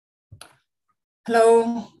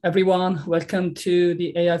Hello, everyone. Welcome to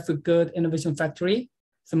the AI for Good Innovation Factory.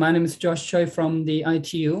 So my name is Josh Choi from the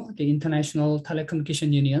ITU, the International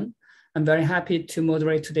Telecommunication Union. I'm very happy to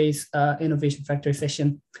moderate today's Innovation Factory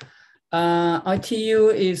session. ITU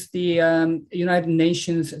is the United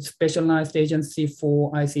Nations specialized agency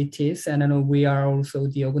for ICTs, and I know we are also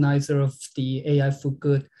the organizer of the AI for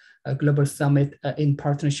Good Global Summit in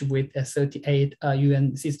partnership with 38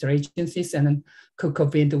 UN sister agencies and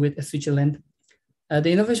co-convened with Switzerland. The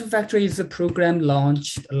Innovation Factory is a program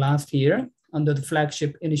launched last year under the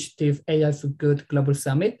flagship initiative AI for Good Global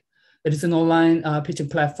Summit. It is an online pitching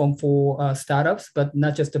platform for startups, but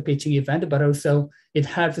not just a pitching event, but also it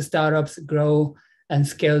helps startups grow and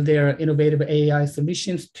scale their innovative AI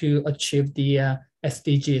solutions to achieve the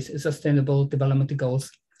SDGs, Sustainable Development Goals.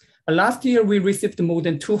 Last year, we received more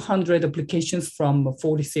than 200 applications from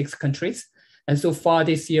 46 countries. And so far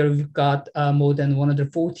this year, we've got more than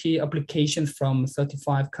 140 applications from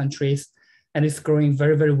 35 countries, and it's growing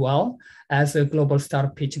very, very well as a global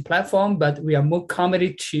startup pitching platform. But we are more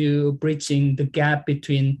committed to bridging the gap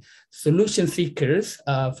between solution seekers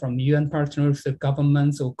from UN partners,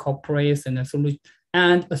 governments, or corporates,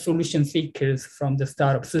 and solution seekers from the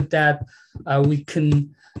startup, so that we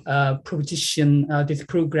can position this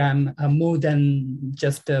program more than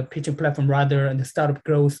just a pitching platform, rather a startup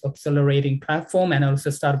growth accelerating platform, and also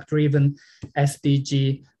startup-driven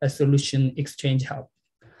SDG solution exchange hub.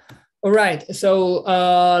 All right, so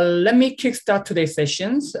let me kickstart today's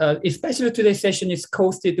sessions. Especially today's session is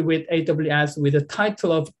hosted with AWS with the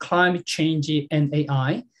title of Climate Change and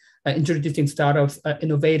AI, introducing startups,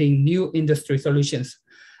 innovating new industry solutions.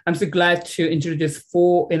 I'm so glad to introduce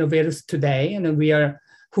 4 innovators today, and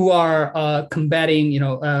who are combating,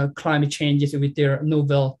 climate changes with their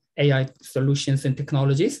novel AI solutions and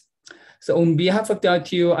technologies. So on behalf of the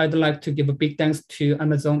ITU, I'd like to give a big thanks to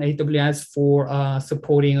Amazon AWS for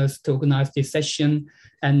supporting us to organize this session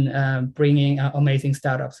and bringing amazing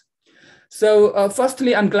startups. So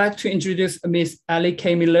firstly, I'm glad to introduce Ms. Ali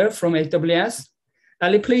K. Miller from AWS.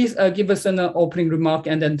 Ali, please give us an opening remark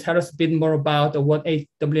and then tell us a bit more about what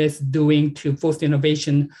AWS is doing to foster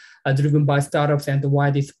innovation driven by startups and why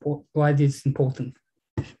this is important.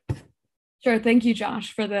 Sure. Thank you,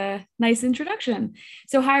 Josh, for the nice introduction.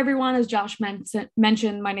 So hi, everyone. As Josh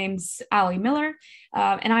mentioned, my name's Ali Miller,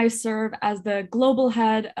 and I serve as the global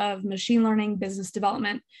head of machine learning business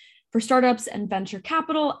development for startups and venture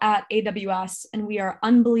capital at AWS. And we are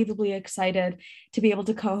unbelievably excited to be able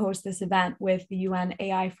to co-host this event with the UN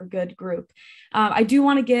AI for Good group. I do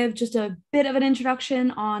want to give just a bit of an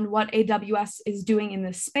introduction on what AWS is doing in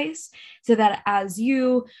this space, so that as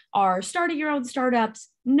you are starting your own startups,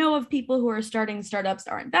 know of people who are starting startups,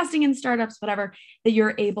 are investing in startups, whatever, that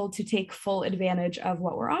you're able to take full advantage of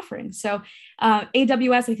what we're offering. So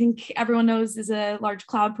AWS, I think everyone knows, is a large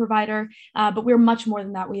cloud provider, but we're much more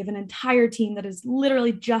than that. We have an entire team that is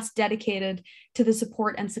literally just dedicated to the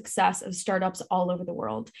support and success of startups all over the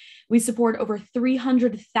world. We support over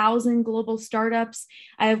 300,000 global startups.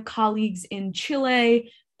 I have colleagues in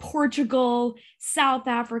Chile, Portugal, South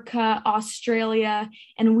Africa, Australia,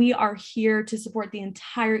 and we are here to support the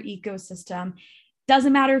entire ecosystem.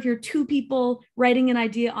 Doesn't matter if you're 2 people writing an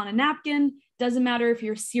idea on a napkin, doesn't matter if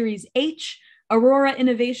you're Series H. Aurora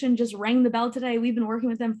Innovation just rang the bell today. We've been working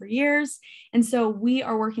with them for years. And so we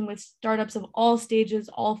are working with startups of all stages,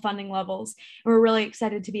 all funding levels. And we're really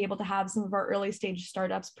excited to be able to have some of our early stage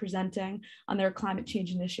startups presenting on their climate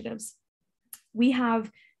change initiatives. We have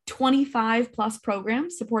 25 plus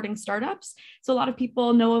programs supporting startups. So a lot of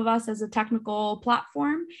people know of us as a technical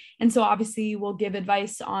platform. And so obviously we'll give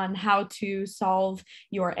advice on how to solve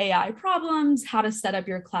your AI problems, how to set up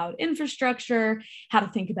your cloud infrastructure, how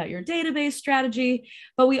to think about your database strategy.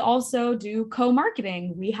 But we also do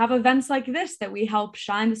co-marketing. We have events like this that we help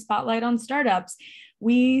shine the spotlight on startups.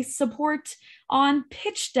 We support on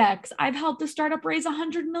pitch decks. I've helped a startup raise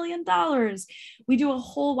 $100 million. We do a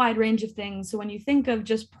whole wide range of things. So when you think of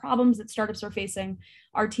just problems that startups are facing,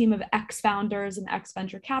 our team of ex-founders and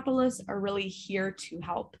ex-venture capitalists are really here to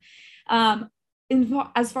help.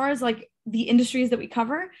 As far as like the industries that we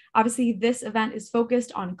cover, obviously this event is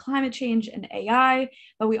focused on climate change and AI,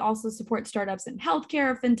 but we also support startups in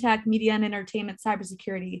healthcare, fintech, media and entertainment,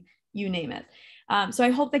 cybersecurity, you name it. So I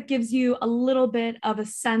hope that gives you a little bit of a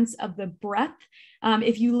sense of the breadth.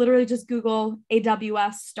 If you literally just Google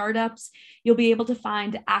AWS Startups, you'll be able to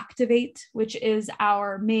find Activate, which is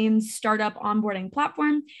our main startup onboarding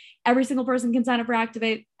platform. Every single person can sign up for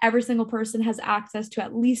Activate. Every single person has access to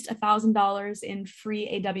at least $1,000 in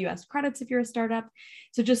free AWS credits if you're a startup.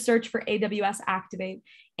 So just search for AWS Activate,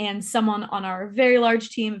 and someone on our very large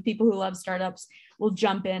team of people who love startups will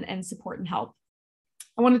jump in and support and help.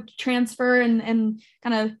 I wanted to transfer and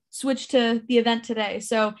kind of switch to the event today.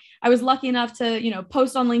 So I was lucky enough to,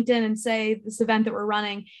 post on LinkedIn and say this event that we're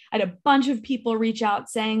running. I had a bunch of people reach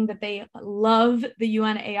out saying that they love the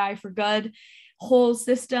UN AI for Good whole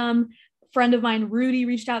system. Friend of mine, Rudy,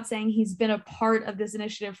 reached out saying he's been a part of this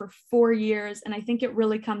initiative for 4 years. And I think it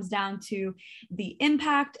really comes down to the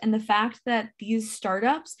impact and the fact that these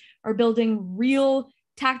startups are building real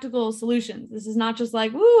tactical solutions. This is not just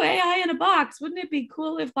like, ooh, AI in a box. Wouldn't it be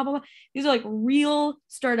cool if blah, blah, blah. These are like real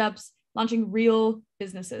startups launching real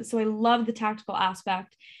businesses. So I love the tactical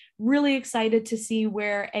aspect. Really excited to see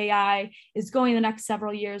where AI is going the next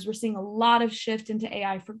several years. We're seeing a lot of shift into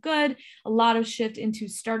AI for good, a lot of shift into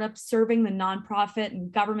startups serving the nonprofit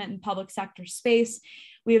and government and public sector space.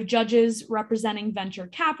 We have judges representing venture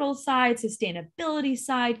capital side, sustainability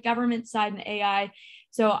side, government side, and AI.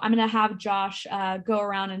 So I'm going to have Josh go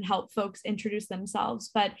around and help folks introduce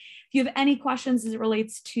themselves. But if you have any questions as it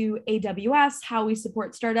relates to AWS, how we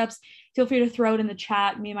support startups, feel free to throw it in the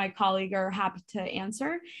chat. Me and my colleague are happy to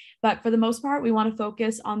answer. But for the most part, we want to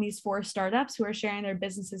focus on these 4 startups who are sharing their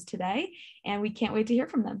businesses today. And we can't wait to hear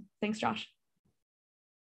from them. Thanks, Josh.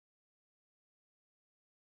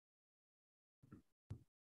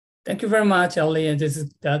 Thank you very much, Ellie. And this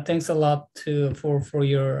is thanks a lot for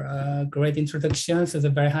your great introduction. So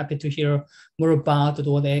I'm very happy to hear more about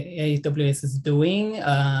what AWS is doing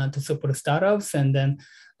to support startups. And then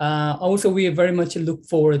also we very much look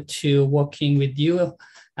forward to working with you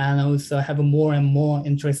and also have a more and more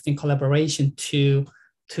interesting collaboration to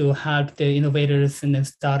help the innovators and the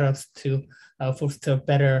startups to foster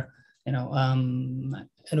better,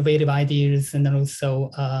 innovative ideas and then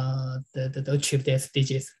also the achieve their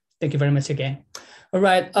SDGs. Thank you very much again. All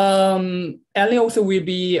right, Ellie also will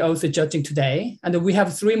be also judging today. And we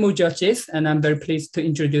have 3 more judges, and I'm very pleased to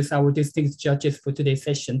introduce our distinguished judges for today's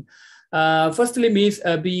session. Firstly, Ms.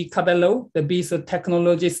 B. Cabello, the BIS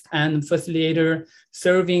technologist and facilitator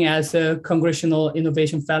serving as a Congressional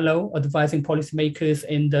Innovation Fellow, advising policymakers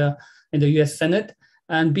in the US Senate.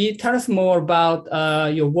 And B, tell us more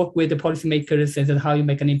about your work with the policymakers and how you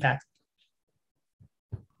make an impact.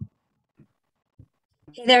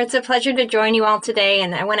 Hey there, it's a pleasure to join you all today.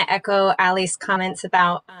 And I want to echo Ali's comments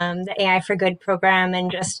about the AI for Good program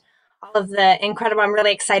and just all of the incredible, I'm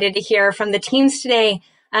really excited to hear from the teams today,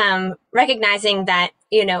 recognizing that,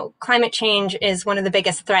 climate change is one of the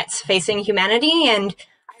biggest threats facing humanity. And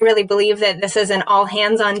I really believe that this is an all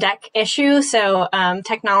hands on deck issue. So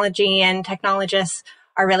technology and technologists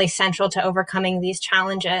are really central to overcoming these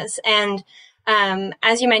challenges. And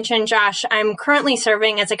as you mentioned, Josh, I'm currently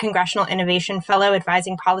serving as a Congressional Innovation Fellow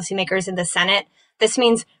advising policymakers in the Senate. This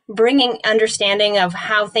means bringing understanding of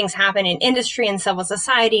how things happen in industry and civil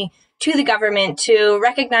society to the government to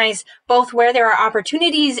recognize both where there are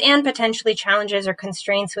opportunities and potentially challenges or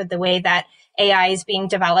constraints with the way that AI is being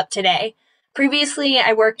developed today. Previously,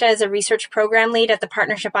 I worked as a research program lead at the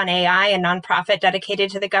Partnership on AI, a nonprofit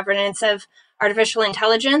dedicated to the governance of artificial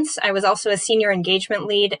intelligence. I was also a senior engagement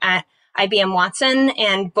lead at IBM Watson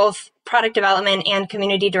and both product development and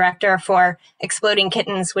community director for Exploding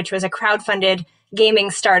Kittens, which was a crowdfunded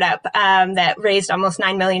gaming startup that raised almost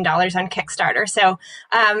 $9 million on Kickstarter. So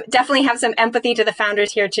definitely have some empathy to the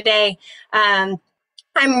founders here today.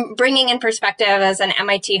 I'm bringing in perspective as an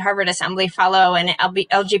MIT Harvard Assembly Fellow and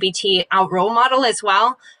LGBT out role model as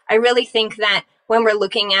well. I really think that when we're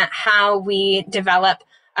looking at how we develop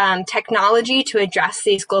technology to address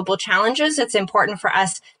these global challenges, it's important for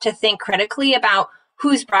us to think critically about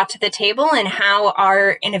who's brought to the table and how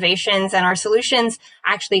our innovations and our solutions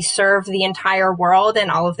actually serve the entire world and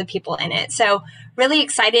all of the people in it. So really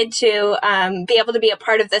excited to be able to be a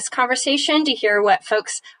part of this conversation, to hear what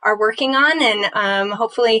folks are working on, and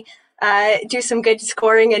hopefully do some good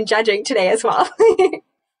scoring and judging today as well.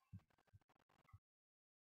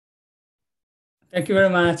 Thank you very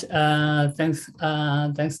much.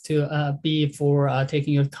 Thanks to B for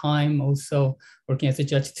taking your time, also working as a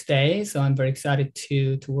judge today. So I'm very excited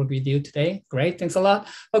to work with you today. Great, thanks a lot.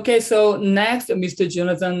 Okay, so next, Mr.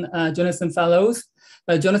 Jonathan Fellows.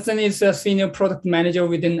 Jonathan is a senior product manager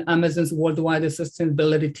within Amazon's worldwide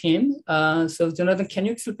sustainability team. So Jonathan, can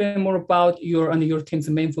you explain more about your team's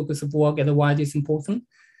main focus of work and why it is important?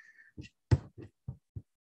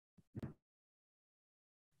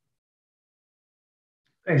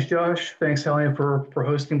 Thanks, Josh. Thanks, Helena, for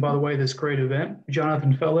hosting, by the way, this great event.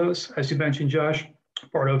 Jonathan Fellows, as you mentioned, Josh,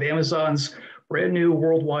 part of Amazon's brand new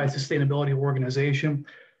worldwide sustainability organization.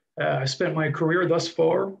 I spent my career thus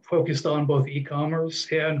far focused on both e-commerce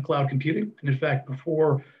and cloud computing. And in fact,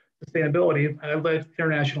 before sustainability, I led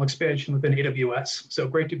international expansion within AWS. So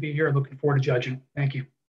great to be here. Looking forward to judging. Thank you.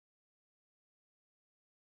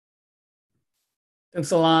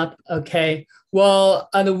 Thanks a lot. Okay. Well,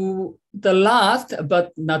 and the last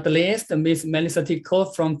but not the least, Miss Melissa Tickle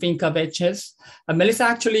from Finca Ventures. Melissa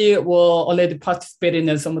actually will already participated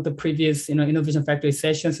in some of the previous, Innovation Factory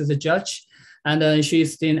sessions as a judge. And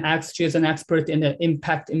she's an expert in the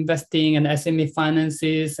impact investing and SME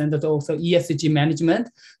finances and also ESG management.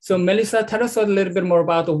 So Melissa, tell us a little bit more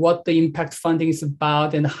about what the impact funding is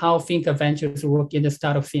about and how Finca Ventures work in the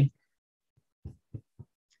startup scene.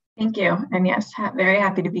 Thank you. And yes, very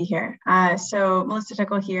happy to be here. So Melissa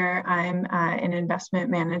Tickle here. I'm an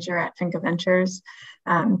investment manager at Finca Ventures,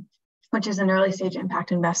 which is an early stage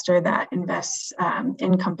impact investor that invests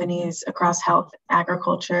in companies across health,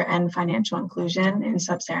 agriculture, and financial inclusion in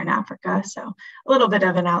sub-Saharan Africa. So a little bit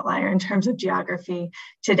of an outlier in terms of geography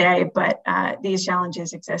today, but these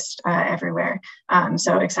challenges exist everywhere.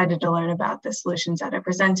 So excited to learn about the solutions that are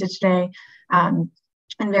presented today.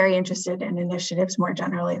 And very interested in initiatives more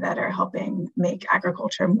generally that are helping make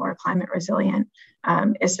agriculture more climate resilient,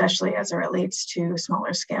 especially as it relates to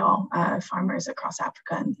smaller scale farmers across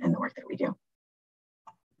Africa and the work that we do.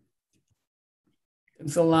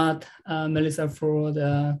 Thanks a lot, Melissa, for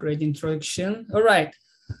the great introduction. All right.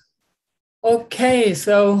 Okay,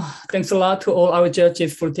 so thanks a lot to all our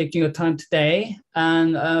judges for taking your time today.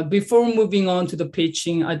 And before moving on to the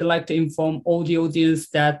pitching, I'd like to inform all the audience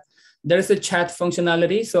that there's a chat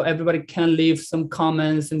functionality, so everybody can leave some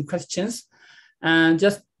comments and questions. And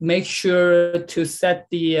just make sure to set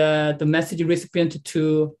the message recipient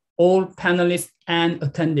to all panelists and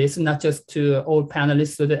attendees, not just to all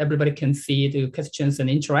panelists, so that everybody can see the questions and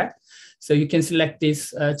interact. So you can select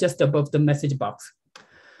this just above the message box.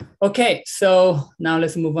 Okay, so now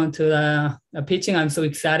let's move on to the pitching. I'm so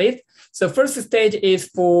excited. So first stage is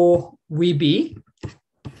for WeBe.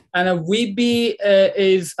 And WeBe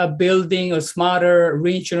is building a smarter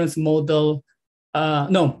reinsurance model.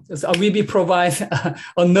 WeBe provides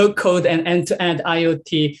a no-code and end-to-end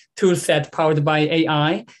IoT toolset powered by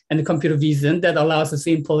AI and computer vision that allows a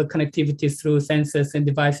simple connectivity through sensors and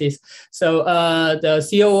devices. So the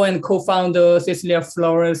COO and co-founder, Cecilia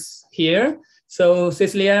Flores here. So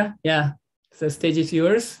Cecilia, yeah, the stage is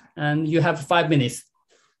yours and you have 5 minutes.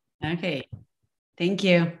 Okay, thank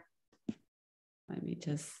you. Let me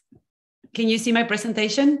just, can you see my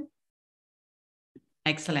presentation?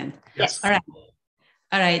 Excellent. Yes. All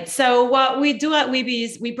right. So what we do at WeBe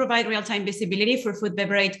is we provide real-time visibility for food,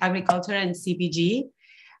 beverage, agriculture, and CPG.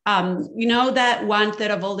 You know that 1/3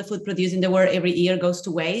 of all the food produced in the world every year goes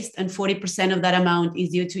to waste, and 40% of that amount is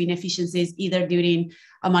due to inefficiencies either during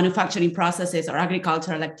manufacturing processes or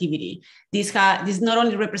agricultural activity. This not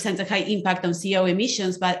only represents a high impact on CO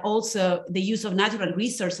emissions, but also the use of natural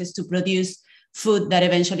resources to produce food that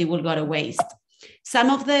eventually will go to waste. Some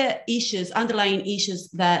of the underlying issues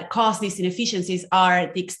that cause these inefficiencies are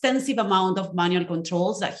the extensive amount of manual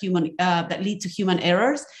controls that lead to human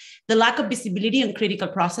errors, the lack of visibility on critical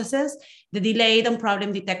processes, the delayed on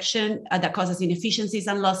problem detection that causes inefficiencies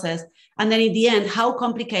and losses, and then in the end, how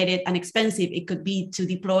complicated and expensive it could be to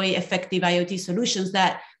deploy effective IoT solutions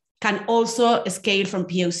that can also scale from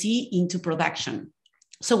POC into production.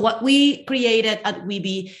 So what we created at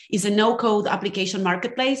WeBe is a no-code application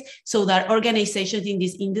marketplace so that organizations in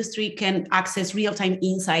this industry can access real-time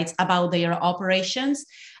insights about their operations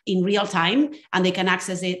in real time, and they can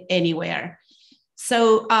access it anywhere.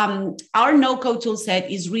 So our no-code toolset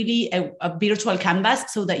is really a virtual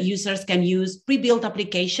canvas so that users can use pre-built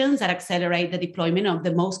applications that accelerate the deployment of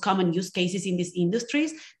the most common use cases in these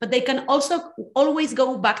industries, but they can also always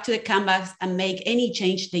go back to the canvas and make any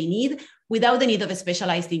change they need without the need of a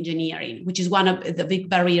specialized engineering, which is one of the big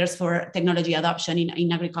barriers for technology adoption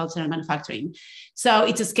in agriculture and manufacturing. So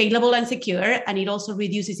it's scalable and secure, and it also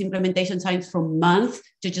reduces implementation times from months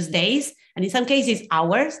to just days, and in some cases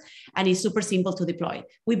hours, and it's super simple to deploy.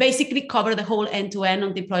 We basically cover the whole end-to-end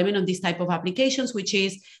on deployment of these type of applications, which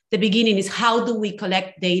is the beginning is how do we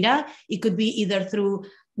collect data? It could be either through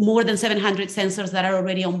more than 700 sensors that are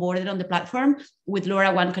already onboarded on the platform with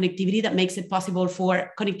LoRaWAN connectivity that makes it possible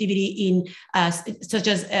for connectivity in such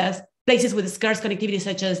as places with scarce connectivity,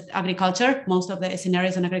 such as agriculture, most of the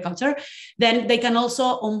scenarios in agriculture. Then they can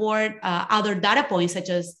also onboard other data points, such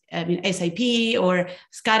as SAP or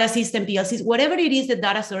SCADA system, PLCs, whatever it is the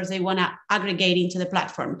data source they want to aggregate into the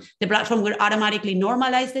platform. The platform will automatically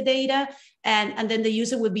normalize the data, and then the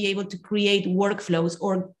user will be able to create workflows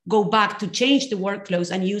or go back to change the workflows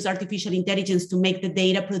and use artificial intelligence to make the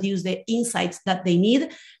data produce the insights that they need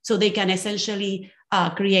so they can essentially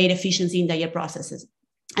create efficiency in their processes.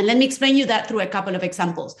 And let me explain you that through a couple of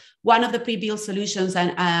examples. One of the pre-built solutions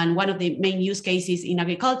and one of the main use cases in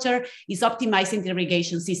agriculture is optimizing the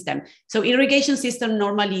irrigation system. So irrigation system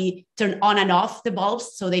normally turn on and off the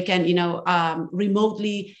bulbs so they can,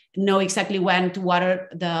 remotely know exactly when to water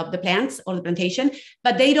the plants or the plantation,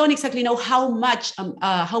 but they don't exactly know how much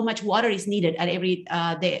water is needed at every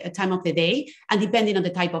time of the day and depending on the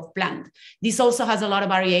type of plant. This also has a lot of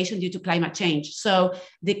variation due to climate change. So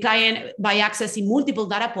the client, by accessing multiple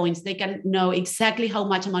data points, they can know exactly how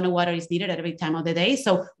much amount of water is needed at every time of the day.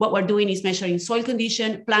 So what we're doing is measuring soil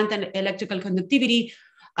condition, plant and electrical conductivity,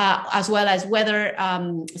 as well as weather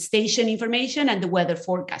station information and the weather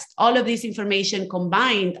forecast. All of this information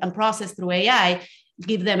combined and processed through AI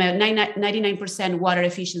give them a 99% water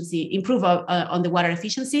efficiency, improve on the water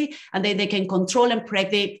efficiency, and then they can control and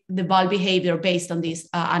predict the bulb behavior based on this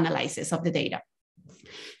analysis of the data.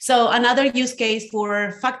 So another use case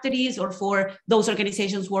for factories or for those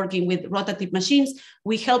organizations working with rotative machines,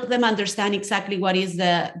 we help them understand exactly what is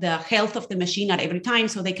the health of the machine at every time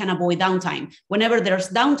so they can avoid downtime. Whenever there's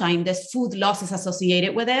downtime, there's food losses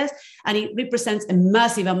associated with this, and it represents a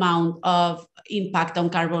massive amount of impact on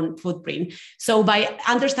carbon footprint. So by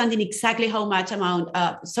understanding exactly how much amount,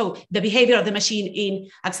 so the behavior of the machine in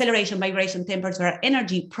acceleration, vibration, temperature,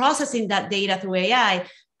 energy, processing that data through AI,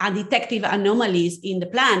 and detective anomalies in the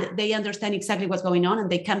plant, they understand exactly what's going on and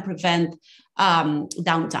they can prevent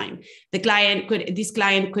downtime. This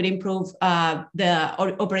client could improve the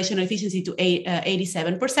operational efficiency to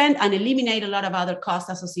 87% and eliminate a lot of other costs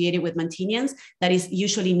associated with maintenance that is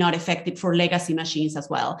usually not effective for legacy machines as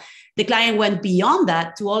well. The client went beyond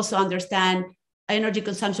that to also understand energy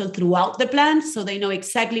consumption throughout the plant, so they know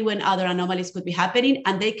exactly when other anomalies could be happening,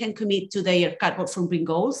 and they can commit to their carbon footprint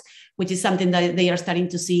goals, which is something that they are starting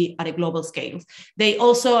to see at a global scale. They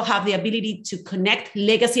also have the ability to connect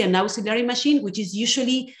legacy and auxiliary machine, which is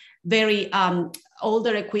usually very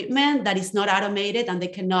older equipment that is not automated, and they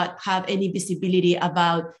cannot have any visibility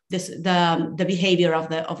about the behavior of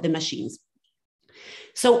the machines.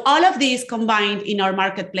 So all of these combined in our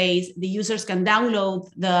marketplace, the users can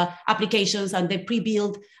download the applications and the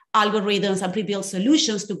pre-built algorithms and pre-built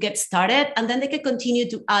solutions to get started. And then they can continue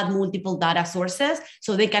to add multiple data sources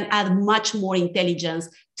so they can add much more intelligence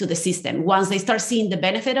to the system. Once they start seeing the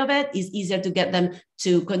benefit of it, it's easier to get them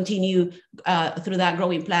to continue through that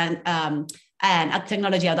growing plan and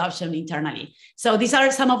technology adoption internally. So these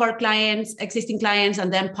are some of our clients, existing clients,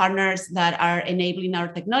 and then partners that are enabling our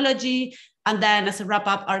technology. And then as a wrap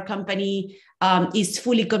up, our company is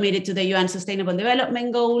fully committed to the UN Sustainable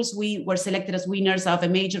Development Goals. We were selected as winners of a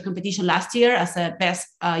major competition last year as a best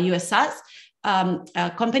US SaaS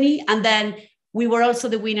company. And then we were also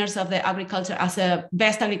the winners of the agriculture as a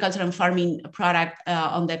best agriculture and farming product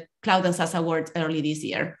on the Cloud and SaaS Awards early this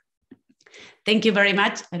year. Thank you very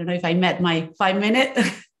much. I don't know if I met my 5 minutes.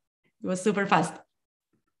 It was super fast.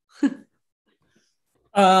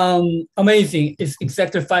 Amazing. It's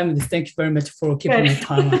exactly 5 minutes. Thank you very much for keeping your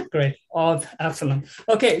time. Great. Oh, excellent.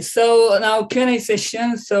 Okay, so now Q&A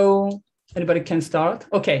session. So anybody can start.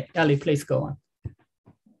 Okay, Ali, please go on.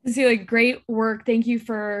 Cecilia, great work. Thank you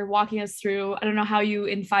for walking us through. I don't know how you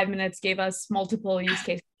in 5 minutes gave us multiple use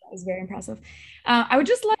cases. That was very impressive. I would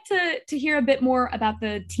just like to hear a bit more about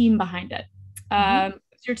the team behind it.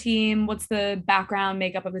 What's your team? What's the background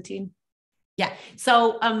makeup of the team? Yeah.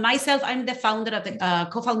 So myself, I'm the founder of the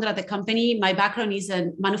co-founder of the company. My background is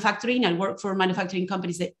in manufacturing. I work for manufacturing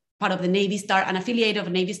companies that part of the Navy Star, an affiliate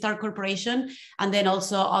of Navy Star Corporation, and then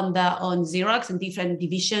also on Xerox and different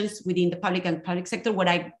divisions within the public sector, where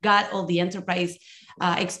I got all the enterprise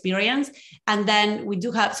experience. And then we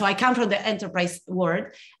do have, so I come from the enterprise world,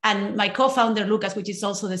 and my co-founder, Lucas, which is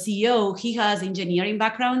also the CEO, he has engineering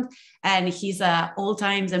background, and he's a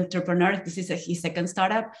all-time entrepreneur. This is his second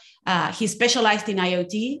startup. He specialized in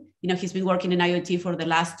IoT. He's been working in IoT for the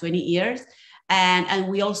last 20 years. And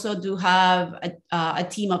we also do have a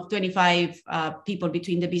team of 25 people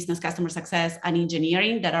between the business, customer success, and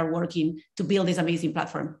engineering that are working to build this amazing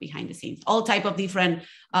platform behind the scenes. All type of different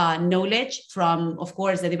knowledge, from, of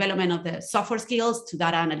course, the development of the software skills to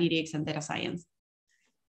data analytics and data science.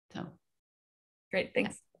 So, great,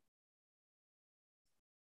 thanks.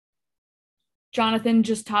 Jonathan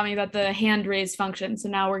just taught me about the hand raise function. So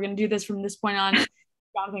now we're going to do this from this point on.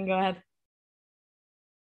 Jonathan, go ahead.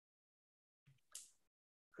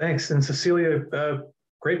 Thanks. And Cecilia,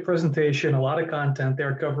 great presentation, a lot of content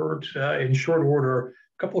there covered in short order.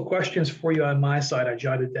 A couple of questions for you on my side, I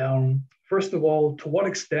jotted down. First of all, to what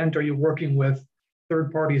extent are you working with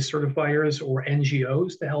third-party certifiers or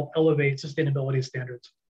NGOs to help elevate sustainability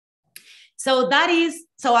standards? So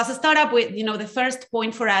as a startup, the first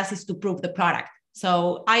point for us is to prove the product.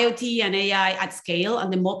 So IoT and AI at scale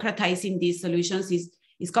and democratizing these solutions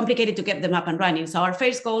is complicated to get them up and running. So our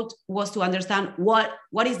first goal was to understand what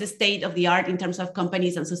is the state of the art in terms of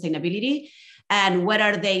companies and sustainability, and where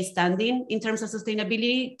are they standing in terms of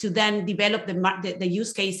sustainability, to then develop the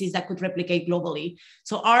use cases that could replicate globally.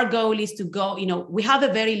 So our goal is to go, we have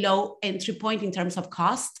a very low entry point in terms of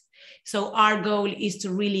cost. So our goal is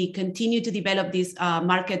to really continue to develop this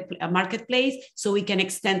marketplace so we can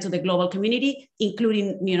extend to the global community,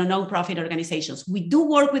 including non-profit organizations. We do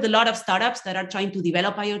work with a lot of startups that are trying to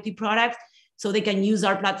develop IoT products so they can use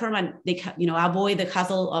our platform and they avoid the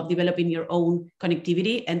hassle of developing your own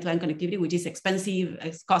connectivity, end-to-end connectivity, which is expensive,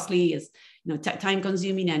 it's costly, is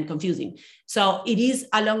time-consuming and confusing. So it is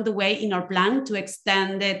along the way in our plan to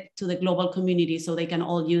extend it to the global community so they can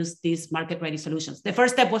all use these market-ready solutions. The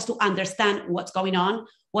first step was to understand what's going on,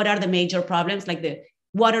 what are the major problems, like the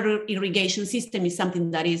water irrigation system is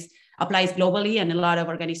something that applies globally, and a lot of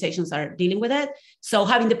organizations are dealing with it. So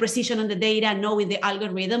having the precision on the data, knowing the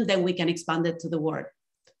algorithm, then we can expand it to the world.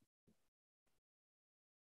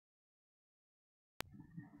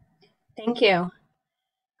 Thank you.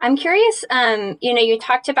 I'm curious, you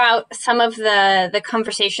talked about some of the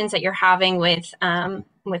conversations that you're having with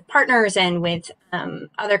partners and with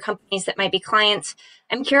other companies that might be clients.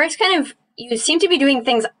 I'm curious, you seem to be doing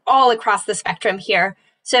things all across the spectrum here.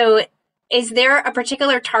 So is there a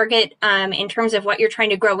particular target in terms of what you're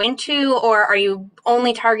trying to grow into, or are you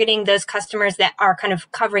only targeting those customers that are kind of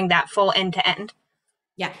covering that full end to end?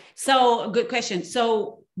 Yeah, so good question.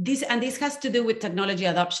 So this has to do with technology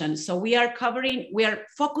adoption. So we are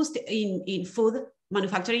focused in food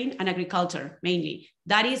manufacturing and agriculture mainly.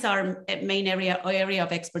 That is our main area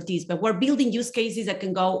of expertise, but we're building use cases that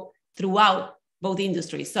can go throughout both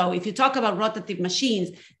industries. So if you talk about rotative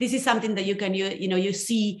machines, this is something that you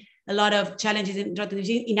see a lot of challenges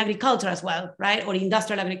in agriculture as well, right? Or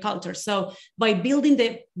industrial agriculture. So by building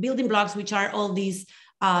the building blocks, which are all these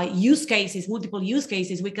use cases, multiple use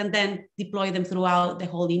cases, we can then deploy them throughout the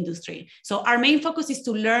whole industry. So our main focus is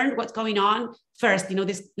to learn what's going on first.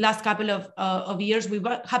 This last couple of years, we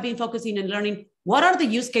have been focusing on learning what are the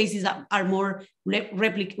use cases that are more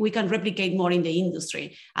we can replicate more in the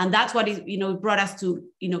industry. And that's what brought us to,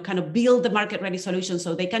 kind of build the market ready solutions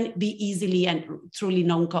so they can be easily and truly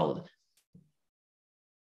known code.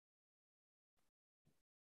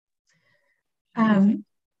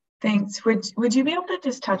 Thanks. Would you be able to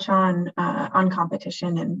just touch on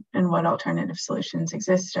competition and what alternative solutions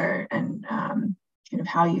exist, and kind of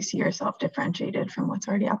how you see yourself differentiated from what's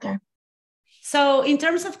already out there? So in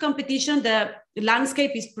terms of competition, the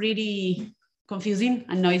landscape is pretty confusing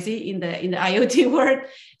and noisy in the IoT world.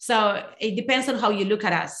 So it depends on how you look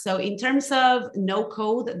at us. So in terms of no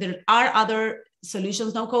code, there are other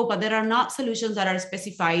solutions no code, but there are not solutions that are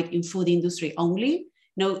specified in food industry only.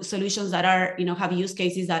 No solutions that are, have use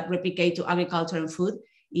cases that replicate to agriculture and food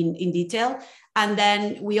in detail. And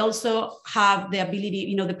then we also have the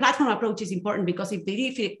ability, the platform approach is important because it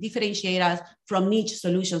differentiates us from niche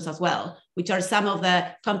solutions as well, which are some of the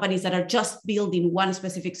companies that are just building one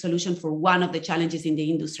specific solution for one of the challenges in the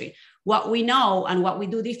industry. What we know and what we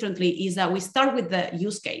do differently is that we start with the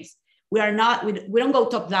use case. We don't go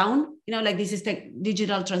top down, like this is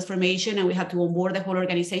digital transformation and we have to onboard the whole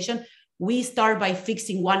organization. We start by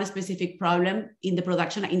fixing one specific problem in the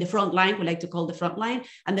production, in the front line, we like to call the front line,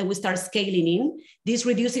 and then we start scaling in. This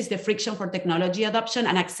reduces the friction for technology adoption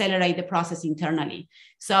and accelerate the process internally.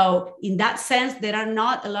 So in that sense, there are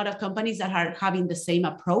not a lot of companies that are having the same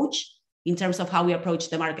approach in terms of how we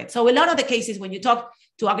approach the market. So a lot of the cases when you talk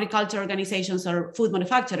to agriculture organizations or food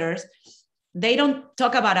manufacturers, they don't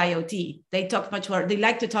talk about IoT. They talk much more. They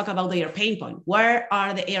like to talk about their pain point. Where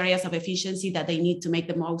are the areas of efficiency that they need to make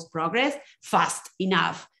the most progress fast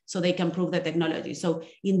enough so they can prove the technology? So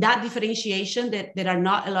in that differentiation, there are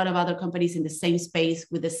not a lot of other companies in the same space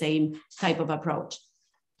with the same type of approach.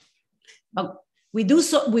 But we do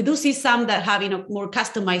see some that have more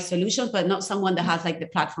customized solutions, but not someone that has like the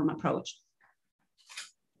platform approach.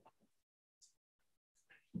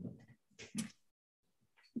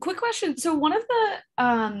 Quick question. So one of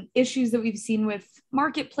the issues that we've seen with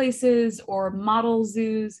marketplaces or model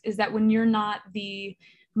zoos is that when you're not the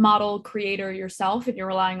model creator yourself and you're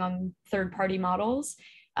relying on third-party models,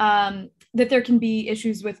 that there can be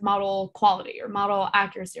issues with model quality or model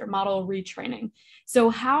accuracy or model retraining. So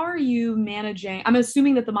how are you managing? I'm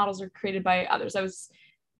assuming that the models are created by others. I was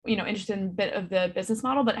interested in a bit of the business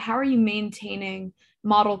model, but how are you maintaining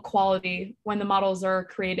model quality when the models are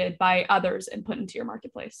created by others and put into your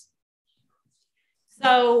marketplace?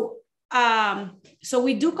 So So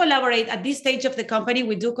we do collaborate at this stage of the company.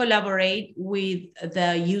 We do collaborate with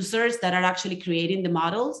the users that are actually creating the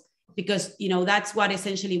models, because that's what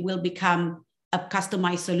essentially will become a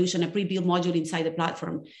customized solution, a pre-built module inside the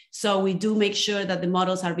platform. So we do make sure that the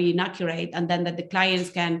models are being accurate, and then that the clients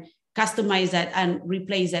can customize that and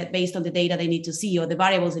replace it based on the data they need to see, or the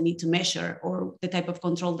variables they need to measure, or the type of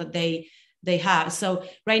control that they have. So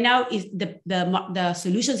right now, is the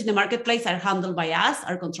solutions in the marketplace are handled by us,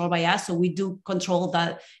 are controlled by us. So we do control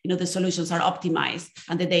that the solutions are optimized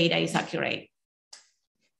and the data is accurate.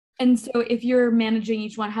 And so if you're managing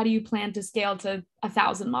each one, how do you plan to scale to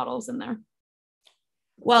 1,000 models in there?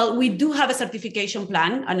 Well, we do have a certification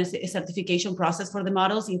plan and a certification process for the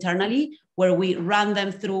models internally, where we run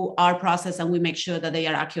them through our process and we make sure that they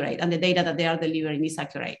are accurate and the data that they are delivering is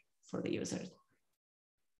accurate for the users.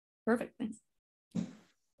 Perfect, thanks.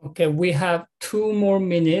 Okay, we have 2 more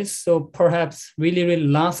minutes, so perhaps really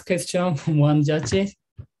last question from one judge, if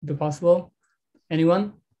possible.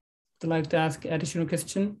 Anyone would like to ask additional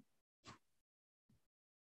question?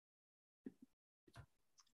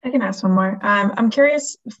 I can ask one more. I'm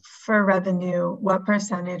curious, for revenue, what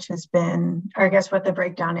percentage has been, or I guess what the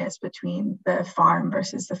breakdown is between the farm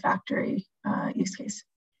versus the factory use case?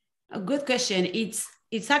 A good question.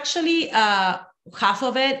 It's actually half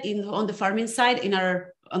of it on the farming side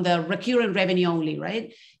on the recurring revenue only,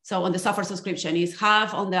 right? So on the software subscription is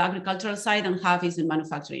half on the agricultural side and half is in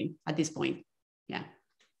manufacturing at this point. Yeah.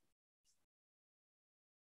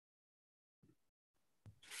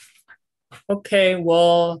 Okay,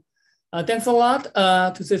 well, thanks a lot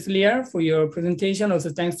to Cecilia for your presentation. Also,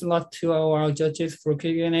 thanks a lot to our judges for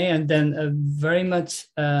Q&A, and then very much,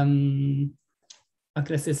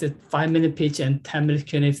 this is a 5-minute pitch and 10-minute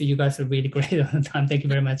Q&A, so you guys are really great on the time. Thank you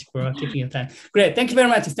very much for taking your time. Great, thank you very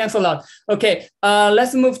much. Thanks a lot. Okay,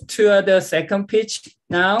 let's move to the second pitch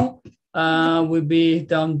now. Will be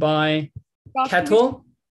done by Kettle.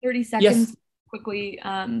 30 seconds, yes. Quickly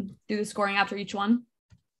do the scoring after each one.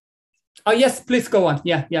 Oh, yes, please go on.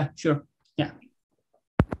 Yeah, sure. Yeah.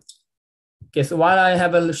 Okay, so while I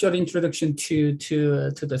have a short introduction to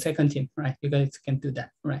the second team, right? You guys can do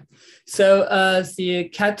that, right? So the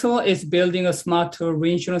Kettle is building a smarter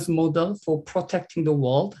reinsurance model for protecting the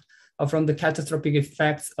world from the catastrophic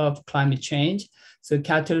effects of climate change. So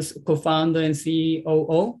Kettle's co-founder and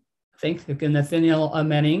COO, I think Nathaniel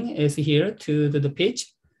Manning, is here to do the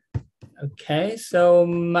pitch. Okay, so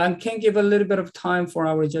I can give a little bit of time for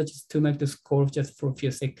our judges to make the score just for a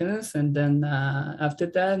few seconds, and then after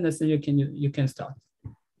that, Nathaniel, you can start.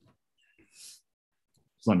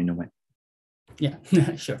 Just let me know when. Yeah,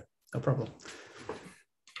 sure, no problem.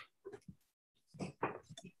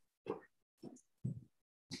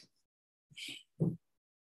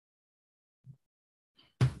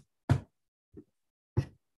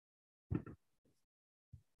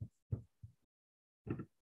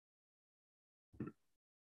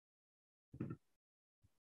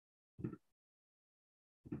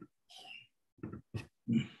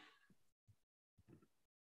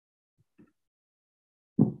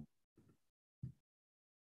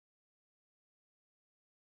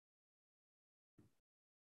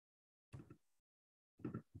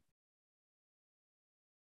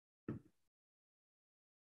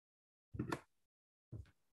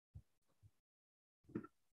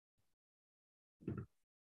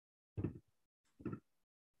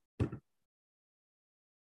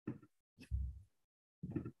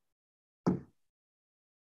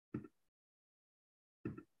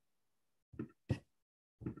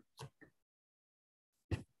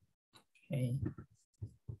 Okay.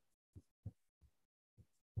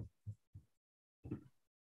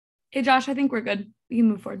 Hey, Josh, I think we're good. We can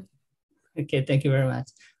move forward. Okay, thank you very much.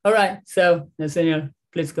 All right, so Nathaniel,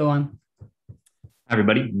 please go on. Hi,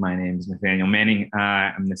 everybody. My name is Nathaniel Manning.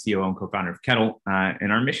 I'm the COO and co-founder of Kettle, and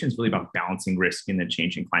our mission is really about balancing risk in the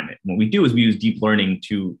changing climate. And what we do is we use deep learning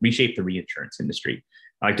to reshape the reinsurance industry.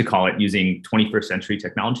 I like to call it using 21st century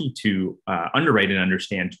technology to underwrite and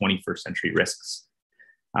understand 21st century risks.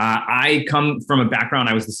 I come from a background,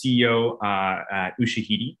 I was the CEO at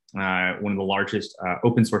Ushahidi, one of the largest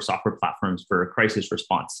open source software platforms for crisis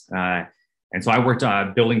response. And so I worked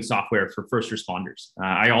building software for first responders.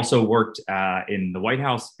 I also worked in the White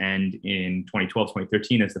House and in 2012,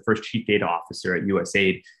 2013 as the first chief data officer at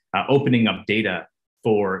USAID, opening up data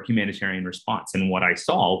for humanitarian response. And what I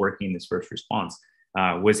saw working in this first response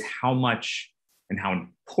was how much and how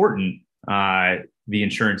important the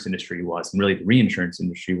insurance industry was, and really the reinsurance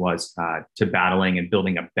industry was, to battling and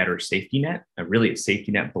building a better safety net, really a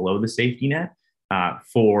safety net below the safety net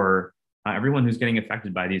for everyone who's getting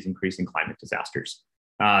affected by these increasing climate disasters.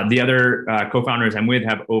 The other co-founders I'm with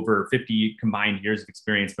have over 50 combined years of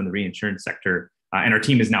experience from the reinsurance sector. And our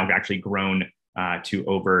team has now actually grown to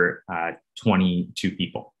over 22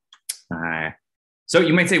 people. So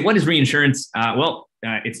you might say, what is reinsurance?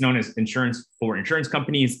 It's known as insurance for insurance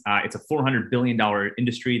companies. It's a $400 billion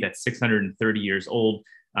industry that's 630 years old.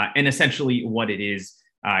 And essentially what it is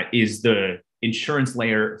the insurance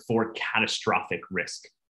layer for catastrophic risk,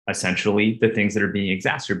 essentially the things that are being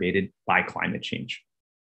exacerbated by climate change.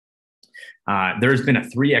 There's been a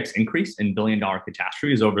 3x increase in billion-dollar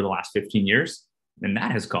catastrophes over the last 15 years, and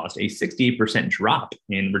that has caused a 68% drop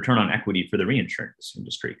in return on equity for the reinsurance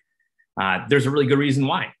industry. There's a really good reason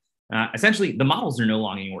why. Essentially, the models are no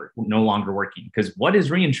longer working, because what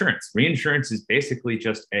is reinsurance? Reinsurance is basically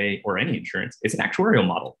just or any insurance, it's an actuarial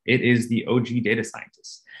model. It is the OG data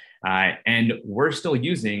scientists. And we're still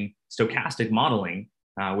using stochastic modeling,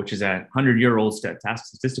 which is a 100-year-old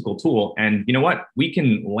statistical tool. And you know what? We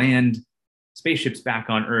can land spaceships back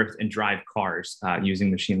on Earth and drive cars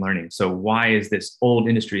using machine learning. So why is this old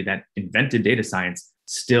industry that invented data science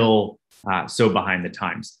still so behind the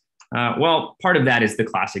times? Well, part of that is the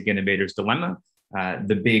classic innovator's dilemma.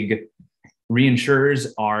 The big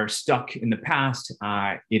reinsurers are stuck in the past.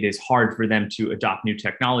 It is hard for them to adopt new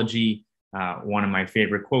technology. One of my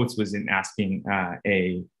favorite quotes was in asking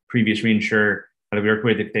a previous reinsurer that we work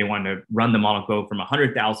with if they wanted to run the model, go from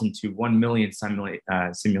 100,000 to 1 million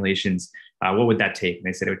simulations, what would that take? And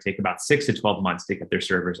they said it would take about 6 to 12 months to get their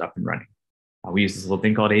servers up and running. We use this little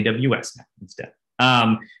thing called AWS now instead.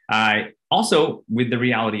 Also, with the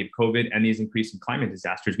reality of COVID and these increasing climate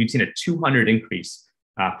disasters, we've seen a 200%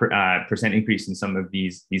 increase in some of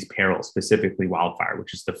these perils, specifically wildfire,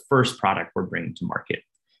 which is the first product we're bringing to market.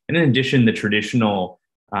 And in addition, the traditional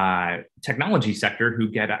technology sector who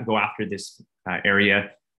go after this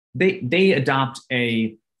area, they adopt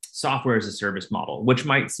a software as a service model, which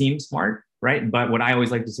might seem smart, right? But what I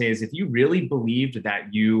always like to say is if you really believed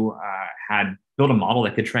that you had built a model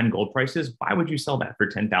that could trend gold prices, why would you sell that for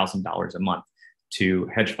 $10,000 a month to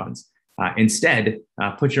hedge funds? Instead,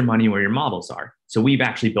 put your money where your models are. So we've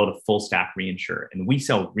actually built a full stack reinsurer, and we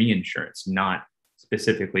sell reinsurance, not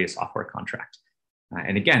specifically a software contract.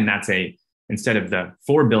 And again, instead of the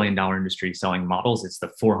 $4 billion industry selling models, it's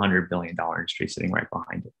the $400 billion industry sitting right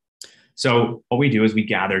behind it. So what we do is we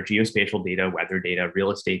gather geospatial data, weather data,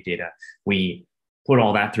 real estate data. We put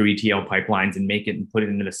all that through ETL pipelines and make it and put it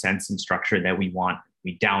into the sense and structure that we want.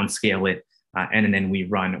 We downscale it, and then we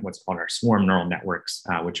run what's called our swarm neural networks,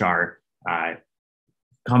 which are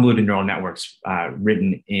convoluted neural networks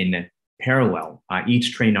written in parallel,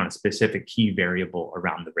 each trained on a specific key variable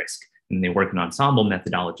around the risk. And they work in ensemble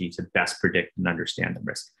methodology to best predict and understand the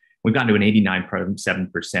risk. We've gotten to an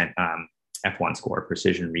 89.7% F1 score,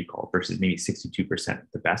 precision recall, versus maybe 62%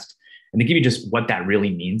 at the best. And to give you just what that really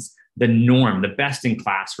means, the norm, the best in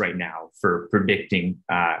class right now for predicting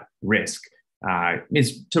risk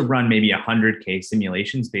is to run maybe 100K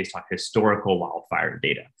simulations based on historical wildfire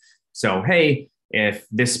data. So, hey, if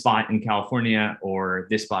this spot in California or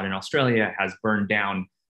this spot in Australia has burned down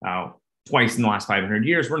twice in the last 500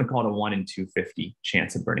 years, we're going to call it a 1 in 250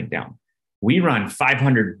 chance of burning down. We run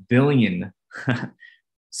 500 billion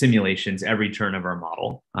simulations every turn of our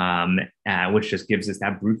model, which just gives us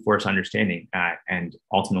that brute force understanding and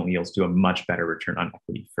ultimately yields to a much better return on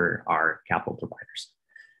equity for our capital providers.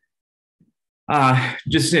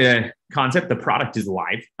 Just a concept, the product is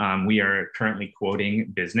live. We are currently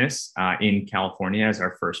quoting business in California as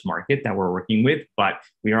our first market that we're working with, but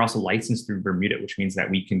we are also licensed through Bermuda, which means that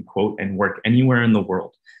we can quote and work anywhere in the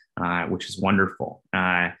world, which is wonderful.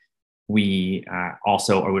 We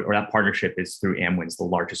also, or that partnership is through Amwins, the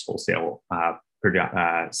largest wholesale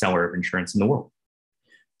seller of insurance in the world.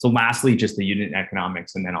 So lastly, just the unit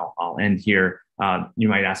economics, and then I'll end here. You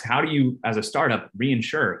might ask, how do you, as a startup,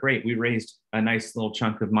 reinsure? Great, we raised a nice little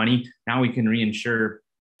chunk of money. Now we can reinsure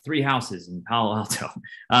 3 houses in Palo Alto.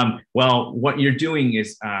 Well, what you're doing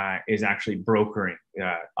is actually brokering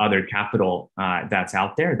other capital that's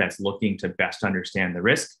out there that's looking to best understand the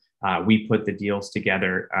risk. We put the deals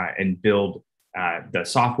together and build the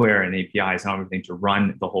software and APIs and everything to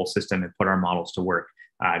run the whole system and put our models to work,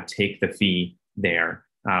 take the fee there.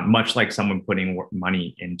 Much like someone putting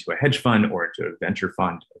money into a hedge fund or into a venture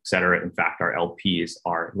fund, et cetera. In fact, our LPs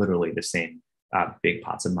are literally the same big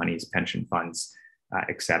pots of monies, pension funds,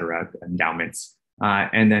 et cetera, endowments.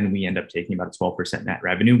 And then we end up taking about a 12% net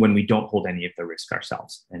revenue when we don't hold any of the risk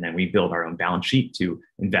ourselves. And then we build our own balance sheet to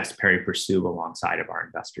invest pari passu alongside of our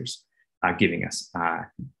investors, giving us a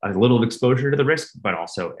little exposure to the risk, but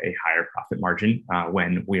also a higher profit margin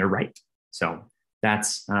when we are right. So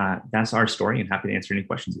that's our story, and happy to answer any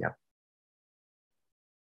questions you have.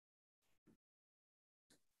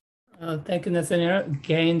 Thank you, Nathaniel.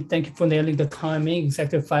 Again, thank you for nailing the timing,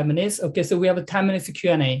 exactly 5 minutes. Okay, so we have a 10 minutes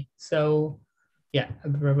Q&A. So yeah,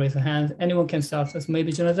 raise a hand. Anyone can start us,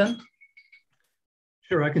 maybe Jonathan?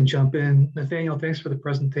 Sure, I can jump in. Nathaniel, thanks for the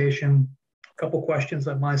presentation. A couple questions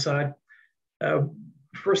on my side.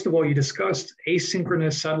 First of all, you discussed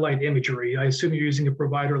asynchronous satellite imagery. I assume you're using a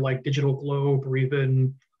provider like Digital Globe or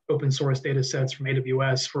even open source data sets from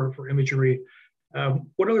AWS for imagery.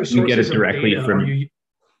 What other sources we get it directly of data from, are you?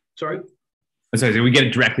 Sorry? Sorry, we get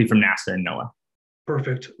it directly from NASA and NOAA.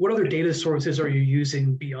 Perfect. What other data sources are you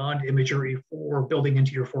using beyond imagery for building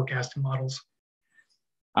into your forecasting models?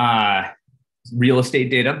 Real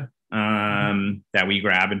estate data that we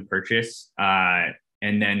grab and purchase.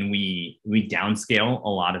 And then we downscale a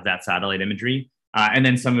lot of that satellite imagery. And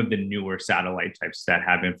then some of the newer satellite types that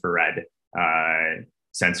have infrared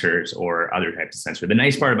sensors or other types of sensors. The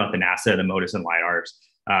nice part about the NASA, the MODIS and LiDARs,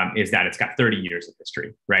 is that it's got 30 years of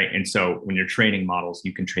history, right? And so when you're training models,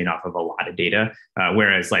 you can train off of a lot of data,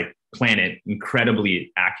 whereas like Planet,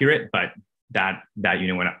 incredibly accurate, but that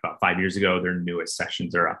unit went up about 5 years ago. Their newest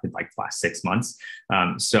sessions are up in like the last 6 months.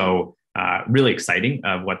 So really exciting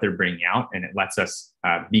of what they're bringing out, and it lets us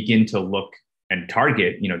begin to look and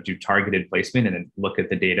target, do targeted placement, and then look at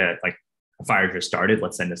the data. Like a fire just started,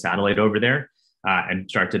 let's send a satellite over there and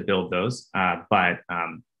start to build those. But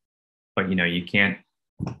you can't.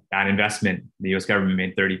 That investment the U.S. government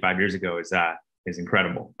made 35 years ago is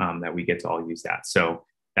incredible. That we get to all use that. So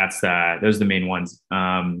those are the main ones.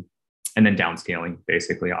 And then downscaling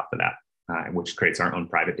basically off of that, which creates our own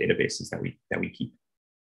private databases that we keep.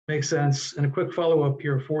 Makes sense. And a quick follow-up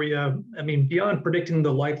here for you. I mean, beyond predicting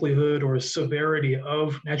the likelihood or severity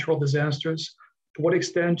of natural disasters, to what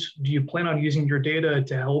extent do you plan on using your data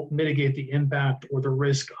to help mitigate the impact or the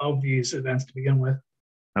risk of these events to begin with?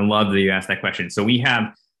 I love that you asked that question. So we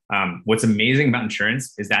have, what's amazing about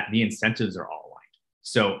insurance is that the incentives are all aligned.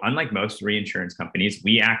 So unlike most reinsurance companies,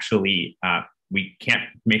 we actually, we can't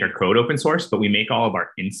make our code open source, but we make all of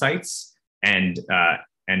our insights and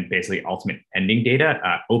basically ultimate ending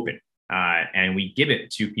data open. And we give it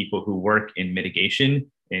to people who work in mitigation,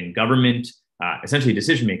 in government, essentially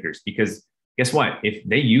decision makers, because guess what? If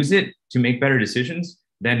they use it to make better decisions,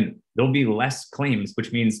 then there'll be less claims,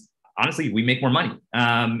 which means honestly, we make more money.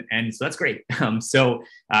 And so that's great. So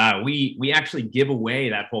we actually give away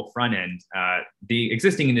that whole front end. The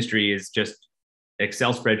existing industry is just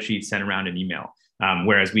Excel spreadsheets sent around an email.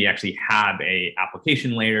 Whereas we actually have a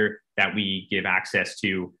application layer that we give access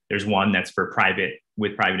to. There's one that's for private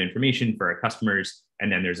information for our customers.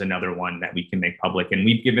 And then there's another one that we can make public. And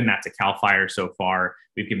we've given that to CAL FIRE so far.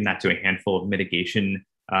 We've given that to a handful of mitigation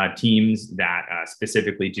teams that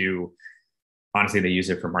specifically do, honestly, they use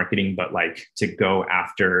it for marketing, but like to go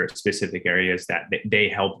after specific areas that they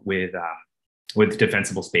help with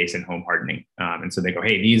defensible space and home hardening. And so they go,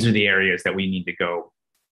 hey, these are the areas that we need to go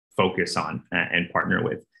focus on and partner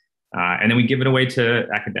with. And then we give it away to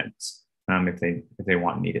academics if they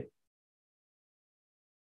want and need it.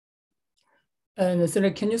 And so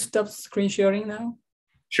can you stop screen sharing now?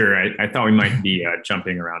 Sure. I thought we might be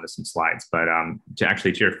jumping around to some slides, but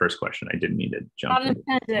to your first question, I didn't mean to jump. Not an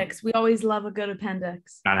appendix. We always love a good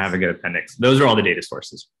appendix. Gotta have a good appendix. Those are all the data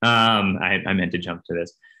sources. I meant to jump to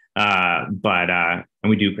this, but and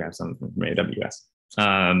we do grab some from AWS.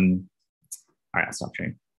 All right, I'll stop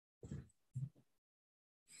sharing.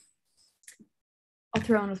 I'll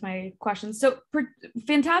throw in with my questions. So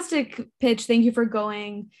fantastic pitch. Thank you for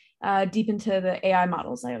going deep into the AI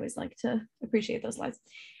models. I always like to appreciate those slides.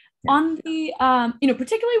 Yeah. On the,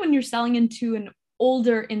 particularly when you're selling into an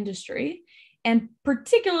older industry, and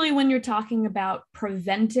particularly when you're talking about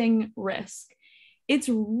preventing risk, it's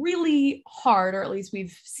really hard, or at least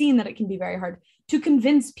we've seen that it can be very hard, to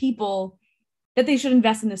convince people that they should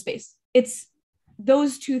invest in this space. It's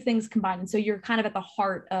those two things combined. And so you're kind of at the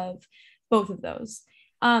heart of both of those.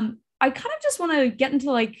 I kind of just want to get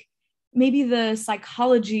into like maybe the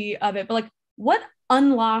psychology of it, but like what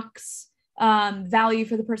unlocks value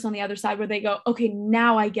for the person on the other side where they go, okay,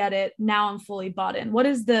 now I get it. Now I'm fully bought in. What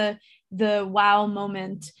is the wow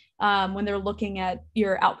moment when they're looking at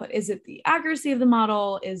your output? Is it the accuracy of the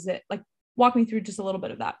model? Is it like, walk me through just a little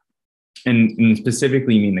bit of that. And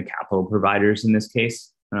specifically, you mean the capital providers in this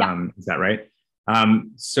case? Yeah. Is that right?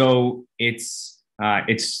 So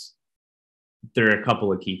there are a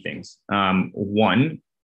couple of key things. One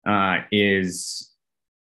is,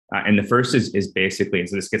 and the first is basically, and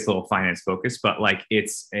so this gets a little finance focused, but like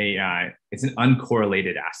it's an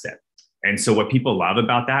uncorrelated asset. And so what people love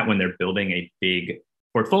about that when they're building a big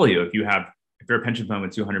portfolio, if you're a pension fund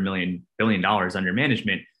with $200 billion under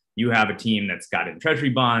management, you have a team that's got in treasury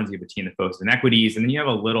bonds, you have a team that focuses in equities, and then you have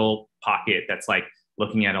a little pocket that's like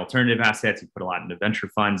looking at alternative assets. You put a lot into venture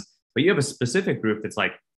funds, but you have a specific group that's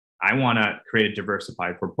like, I want to create a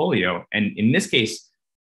diversified portfolio. And in this case,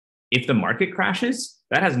 if the market crashes,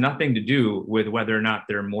 that has nothing to do with whether or not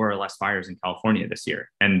there are more or less fires in California this year,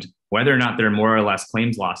 and whether or not there are more or less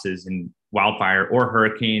claims losses in wildfire or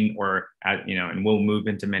hurricane, or and we'll move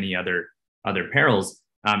into many other perils.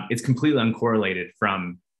 It's completely uncorrelated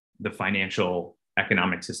from the financial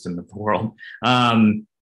economic system of the world.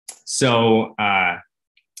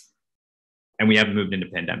 And we haven't moved into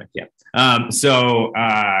pandemic yet. Caveat.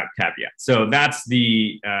 So that's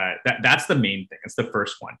that's the main thing. It's the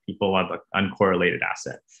first one. People love an uncorrelated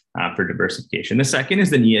asset for diversification. The second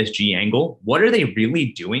is the ESG angle. What are they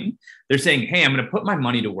really doing? They're saying, hey, I'm going to put my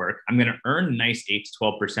money to work. I'm going to earn a nice 8 to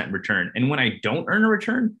 12% return. And when I don't earn a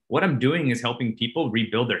return, what I'm doing is helping people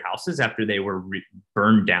rebuild their houses after they were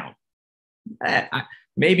burned down.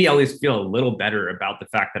 Maybe I'll at least feel a little better about the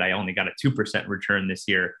fact that I only got a 2% return this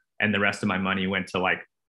year, and the rest of my money went to like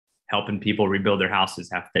helping people rebuild their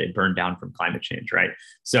houses after they burned down from climate change, right?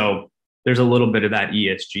 So there's a little bit of that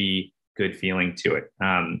ESG good feeling to it.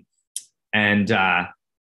 I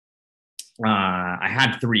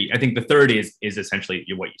had three. I think the third is essentially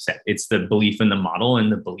what you said. It's the belief in the model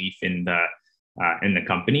and the belief in the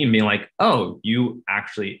company, and being like, oh, you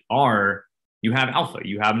actually you have alpha.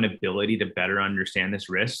 You have an ability to better understand this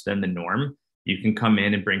risk than the norm. You can come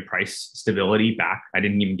in and bring price stability back. I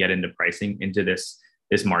didn't even get into pricing into this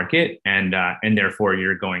market, and therefore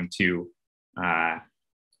you're going to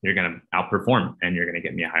outperform, and you're going to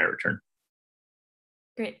get me a higher return.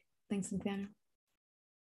 Great, thanks, Nathaniel.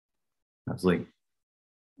 Absolutely.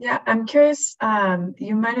 Yeah, I'm curious.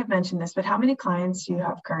 You might have mentioned this, but how many clients do you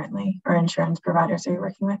have currently, or insurance providers are you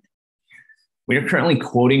working with? We are currently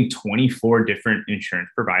quoting 24 different insurance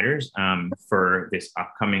providers for this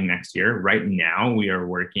upcoming next year. Right now, we are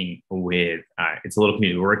working with, it's a little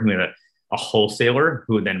community. We're working with a wholesaler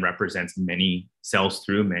who then sells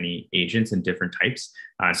through many agents and different types.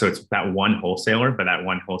 So it's that one wholesaler, but that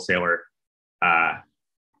one wholesaler,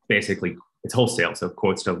 basically it's wholesale. So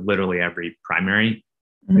quotes to literally every primary.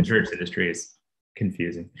 The insurance industry is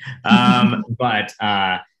confusing.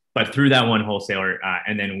 But through that one wholesaler,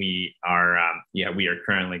 and then we are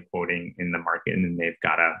currently quoting in the market, and then they've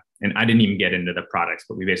got and I didn't even get into the products,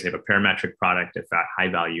 but we basically have a parametric product, a high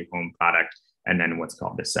value home product, and then what's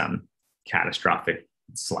called this catastrophic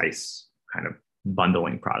slice kind of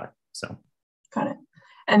bundling product. So. Got it.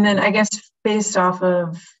 And then I guess based off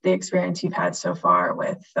of the experience you've had so far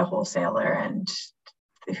with the wholesaler and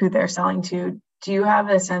who they're selling to, do you have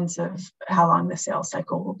a sense of how long the sales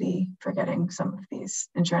cycle will be for getting some of these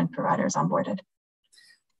insurance providers onboarded?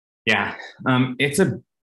 Yeah, it's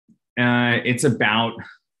about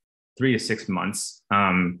 3 to 6 months.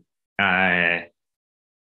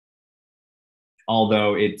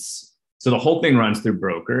 Although so the whole thing runs through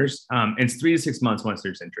brokers. It's 3 to 6 months once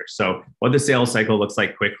there's interest. So what the sales cycle looks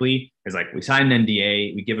like quickly is like we sign an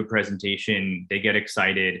NDA, we give a presentation, they get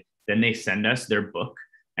excited, then they send us their book,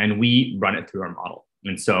 and we run it through our model.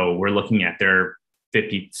 And so we're looking at their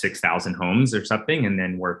 56,000 homes or something, and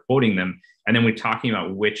then we're quoting them. And then we're talking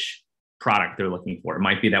about which product they're looking for. It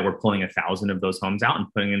might be that we're pulling 1,000 of those homes out and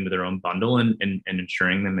putting them into their own bundle and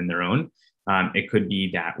insuring them in their own. It could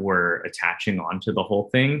be that we're attaching onto the whole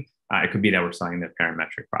thing. It could be that we're selling the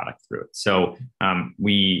parametric product through it. So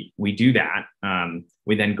we do that.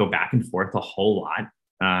 We then go back and forth a whole lot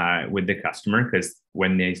with the customer, because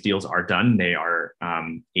when these deals are done, they are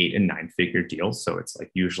 8 and 9 figure deals. So it's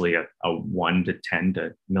like usually a $1 to $10 to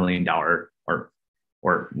 $1 million or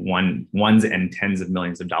ones and tens of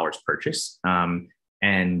millions of dollars purchase. And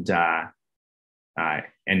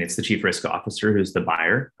it's the chief risk officer who's the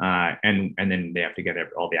buyer. And then they have to get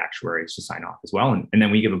all the actuaries to sign off as well. And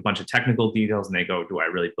then we give a bunch of technical details, and they go, do I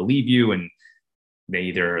really believe you? And they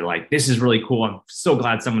either are like, this is really cool, I'm so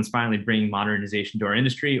glad someone's finally bringing modernization to our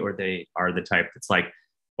industry, or they are the type that's like,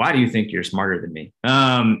 why do you think you're smarter than me?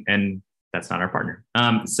 And that's not our partner.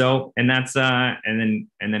 And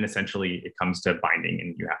then essentially it comes to binding,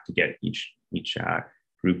 and you have to get each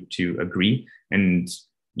group to agree. And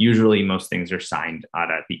usually most things are signed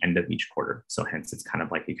at the end of each quarter. So hence it's kind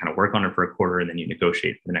of like you kind of work on it for a quarter, and then you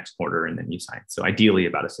negotiate for the next quarter, and then you sign. So ideally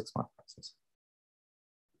about a 6-month process.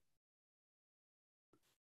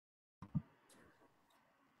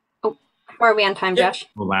 Are we on time, Josh?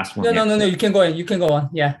 The last one. No. You can go on. You can go on.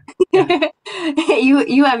 Yeah.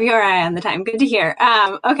 You have your eye on the time. Good to hear.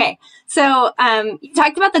 Okay. So you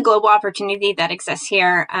talked about the global opportunity that exists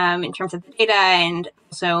here in terms of the data and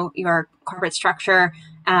also your corporate structure.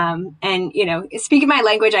 And, speaking my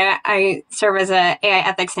language, I serve as a AI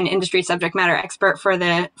ethics and industry subject matter expert for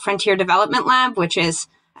the Frontier Development Lab, which is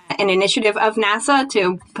an initiative of NASA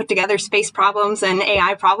to put together space problems and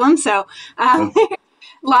AI problems. So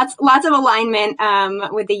lots of alignment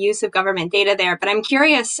with the use of government data there. But I'm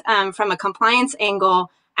curious from a compliance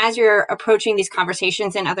angle, as you're approaching these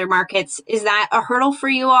conversations in other markets, is that a hurdle for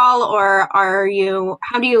you all, or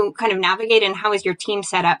how do you kind of navigate, and how is your team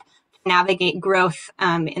set up to navigate growth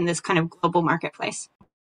in this kind of global marketplace?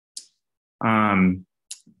 So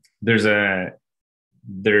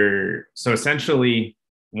essentially,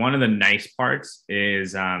 one of the nice parts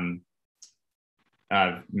is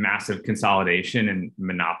massive consolidation and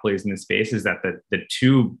monopolies in the space is that the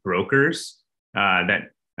two brokers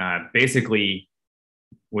that basically,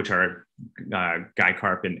 which are Guy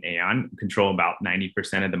Carp and Aon, control about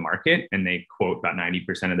 90% of the market, and they quote about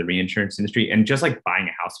 90% of the reinsurance industry. And just like buying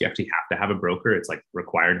a house, you actually have to have a broker. It's like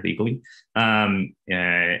required legally. And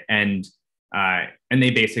they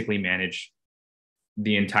basically manage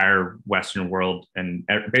the entire Western world and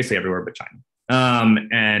basically everywhere but China.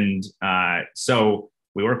 So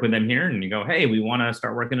we work with them here, and you go, hey, we want to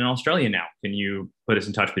start working in Australia now. Can you put us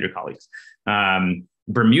in touch with your colleagues?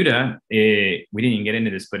 Bermuda, we didn't even get into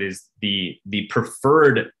this, but is the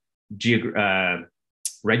preferred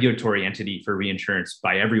regulatory entity for reinsurance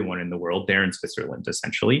by everyone in the world. They're in Switzerland,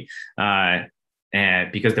 essentially,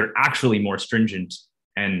 and because they're actually more stringent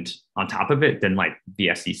and on top of it than like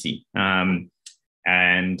the SEC.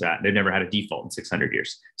 And they've never had a default in 600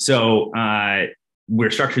 years. So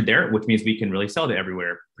we're structured there, which means we can really sell to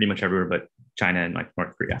everywhere, pretty much everywhere but China and like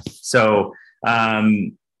North Korea. So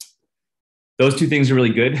those two things are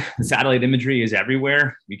really good. The satellite imagery is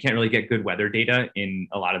everywhere. You can't really get good weather data in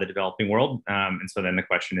a lot of the developing world. And so then the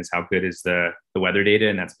question is, how good is the weather data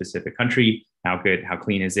in that specific country? How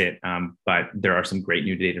clean is it? But there are some great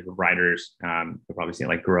new data providers. You'll probably see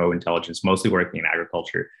like Grow Intelligence, mostly working in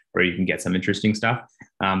agriculture, where you can get some interesting stuff.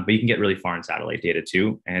 But you can get really far in satellite data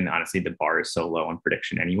too. And honestly, the bar is so low on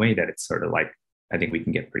prediction anyway, that it's sort of like, I think we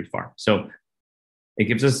can get pretty far. So it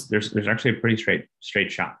gives us, there's actually a pretty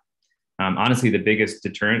straight shot. Honestly, the biggest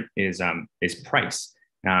deterrent is price.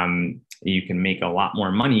 You can make a lot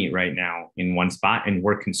more money right now in one spot, and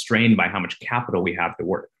we're constrained by how much capital we have to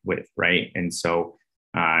work with, right? And so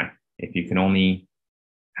if you can only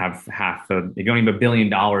have if you only have $1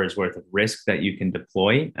 billion worth of risk that you can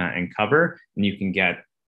deploy and cover, and you can get,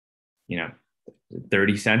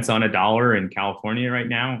 30 cents on a dollar in California right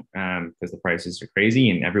now, because the prices are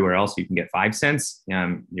crazy, and everywhere else you can get 5 cents,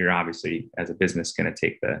 you're obviously, as a business, going to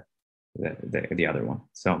take the other one.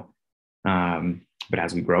 So, but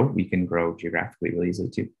as we grow, we can grow geographically really easily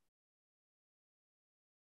too.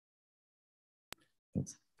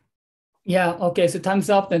 Thanks. Yeah, okay, so time's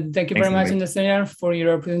up. And thank you very much, Nathaniel, for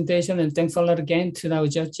your presentation. And thanks a lot again to our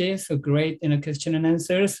judges. So great question and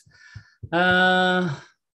answers.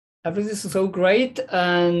 Everything is so great.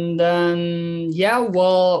 And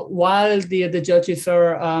while the judges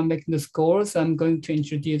are making the scores, I'm going to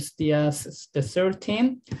introduce the third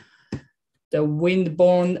team, the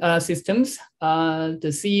Windborne Systems. The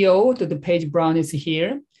CEO, the Paige Brown, is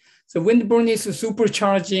here. So Windborne is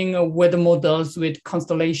supercharging weather models with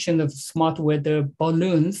constellation of smart weather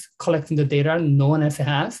balloons, collecting the data no one else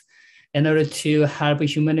has, in order to help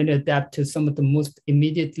humanity adapt to some of the most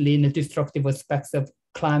immediately destructive aspects of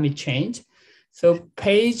climate change. So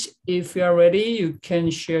Paige, if you are ready, you can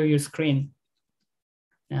share your screen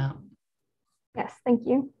now. Yes, thank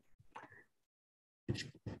you.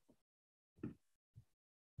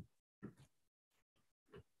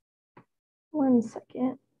 One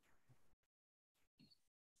second.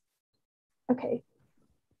 Okay.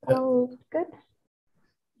 Oh, good.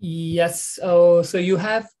 Yes. Oh, so you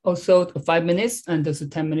have also 5 minutes, and there's a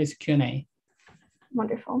 10 minutes Q&A.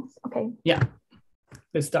 Wonderful. Okay. Yeah.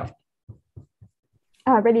 Let's start.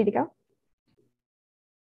 Ready to go?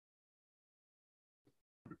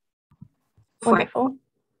 Wonderful.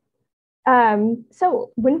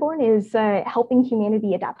 So Windborne is helping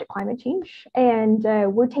humanity adapt to climate change, and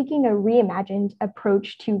we're taking a reimagined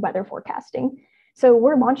approach to weather forecasting. So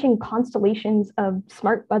we're launching constellations of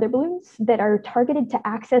smart weather balloons that are targeted to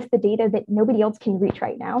access the data that nobody else can reach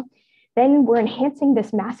right now. Then we're enhancing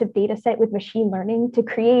this massive data set with machine learning to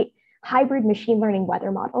create hybrid machine learning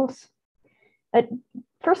weather models.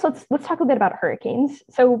 First, let's talk a bit about hurricanes.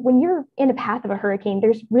 So when you're in a path of a hurricane,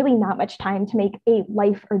 there's really not much time to make a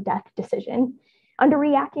life or death decision.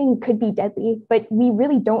 Underreacting could be deadly, but we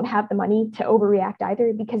really don't have the money to overreact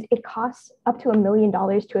either, because it costs up to $1 million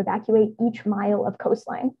to evacuate each mile of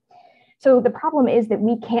coastline. So the problem is that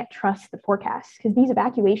we can't trust the forecasts because these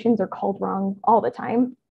evacuations are called wrong all the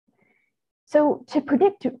time. So to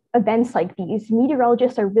predict events like these,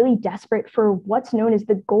 meteorologists are really desperate for what's known as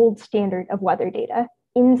the gold standard of weather data,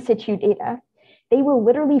 in situ data. They will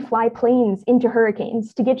literally fly planes into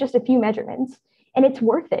hurricanes to get just a few measurements, and it's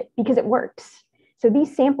worth it because it works. So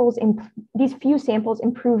these few samples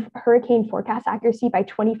improve hurricane forecast accuracy by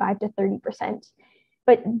 25 to 30%.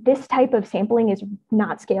 But this type of sampling is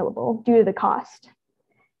not scalable due to the cost.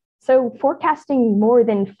 So forecasting more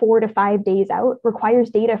than 4 to 5 days out requires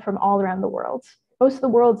data from all around the world. Most of the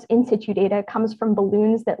world's in situ data comes from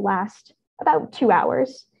balloons that last about 2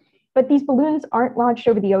 hours. But these balloons aren't launched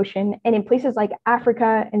over the ocean, and in places like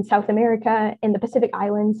Africa and South America and the Pacific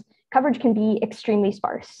Islands, coverage can be extremely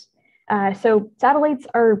sparse. So satellites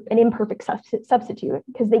are an imperfect substitute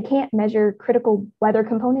because they can't measure critical weather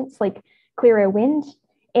components like clear air wind,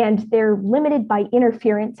 and they're limited by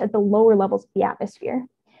interference at the lower levels of the atmosphere.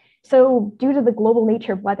 So due to the global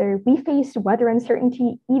nature of weather, we face weather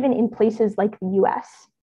uncertainty even in places like the US.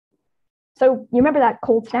 So you remember that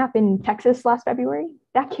cold snap in Texas last February?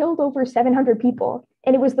 That killed over 700 people,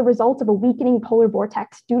 and it was the result of a weakening polar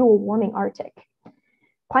vortex due to a warming Arctic.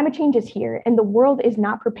 Climate change is here, and the world is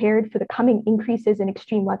not prepared for the coming increases in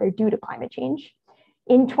extreme weather due to climate change.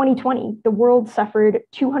 In 2020, the world suffered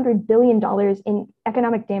 $200 billion in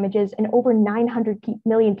economic damages, and over 900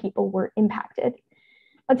 million people were impacted.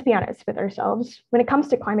 Let's be honest with ourselves. When it comes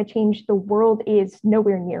to climate change, the world is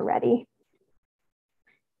nowhere near ready.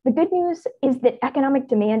 The good news is that economic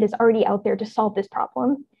demand is already out there to solve this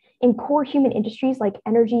problem. In core human industries like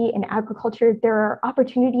energy and agriculture, there are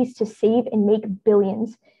opportunities to save and make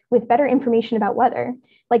billions with better information about weather,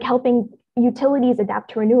 like helping utilities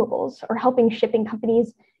adapt to renewables or helping shipping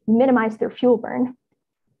companies minimize their fuel burn.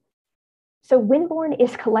 So Windborne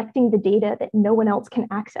is collecting the data that no one else can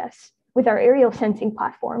access with our aerial sensing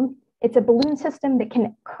platform. It's a balloon system that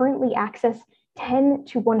can currently access 10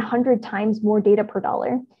 to 100 times more data per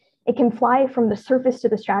dollar. It can fly from the surface to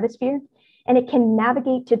the stratosphere, and it can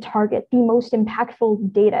navigate to target the most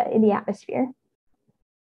impactful data in the atmosphere.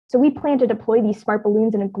 So we plan to deploy these smart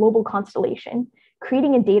balloons in a global constellation,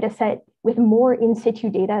 creating a data set with more in situ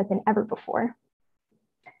data than ever before.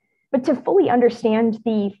 But to fully understand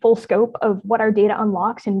the full scope of what our data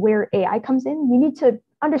unlocks and where AI comes in, you need to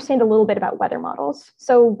understand a little bit about weather models.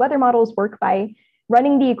 So weather models work by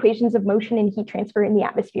running the equations of motion and heat transfer in the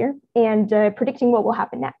atmosphere and predicting what will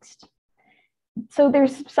happen next. So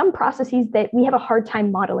there's some processes that we have a hard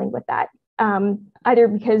time modeling with that, either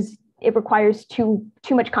because it requires too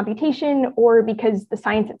much computation or because the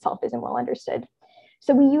science itself isn't well understood.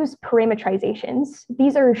 So we use parametrizations.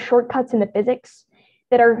 These are shortcuts in the physics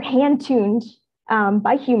that are hand-tuned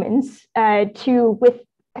by humans with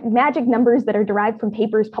magic numbers that are derived from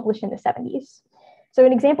papers published in the 70s. So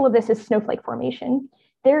an example of this is snowflake formation.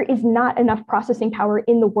 There is not enough processing power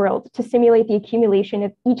in the world to simulate the accumulation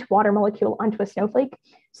of each water molecule onto a snowflake,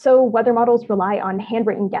 so weather models rely on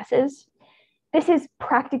handwritten guesses. This is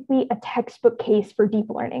practically a textbook case for deep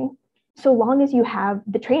learning, so long as you have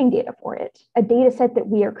the training data for it, a data set that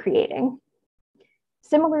we are creating.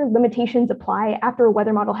 Similar limitations apply after a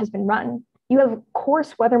weather model has been run. You have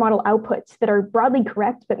coarse weather model outputs that are broadly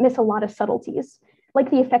correct but miss a lot of subtleties, like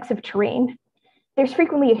the effects of terrain. There's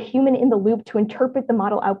frequently a human in the loop to interpret the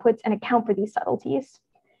model outputs and account for these subtleties.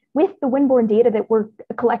 With the Windborne data that we're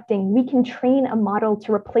collecting, we can train a model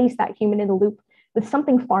to replace that human in the loop with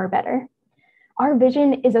something far better. Our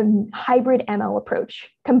vision is a hybrid ML approach,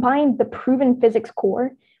 combine the proven physics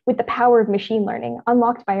core with the power of machine learning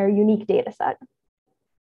unlocked by our unique data set.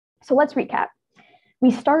 So let's recap.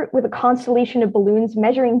 We start with a constellation of balloons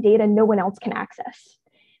measuring data no one else can access.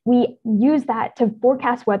 We use that to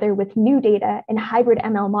forecast weather with new data and hybrid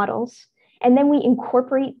ML models. And then we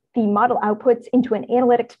incorporate the model outputs into an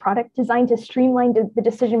analytics product designed to streamline the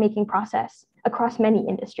decision-making process across many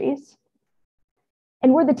industries.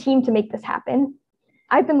 And we're the team to make this happen.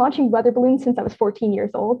 I've been launching weather balloons since I was 14 years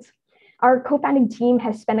old. Our co-founding team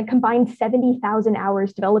has spent a combined 70,000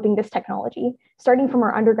 hours developing this technology, starting from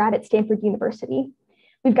our undergrad at Stanford University.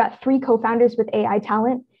 We've got 3 co-founders with AI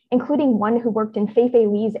talent, including one who worked in Fei-Fei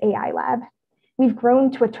Li's AI lab. We've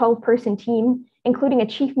grown to a 12-person team, including a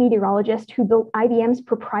chief meteorologist who built IBM's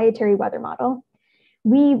proprietary weather model.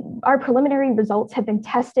 Our preliminary results have been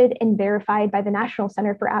tested and verified by the National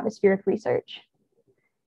Center for Atmospheric Research.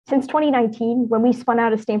 Since 2019, when we spun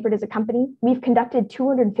out of Stanford as a company, we've conducted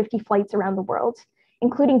 250 flights around the world,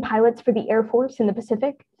 including pilots for the Air Force in the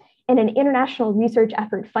Pacific and an international research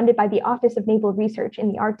effort funded by the Office of Naval Research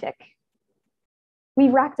in the Arctic.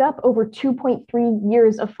 We've racked up over 2.3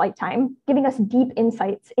 years of flight time, giving us deep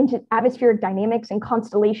insights into atmospheric dynamics and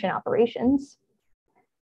constellation operations.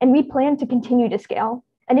 And we plan to continue to scale,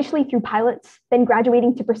 initially through pilots, then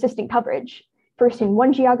graduating to persistent coverage, first in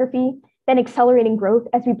one geography, then accelerating growth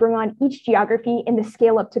as we bring on each geography in the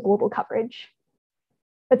scale up to global coverage.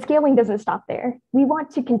 But scaling doesn't stop there. We want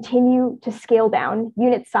to continue to scale down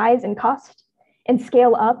unit size and cost, and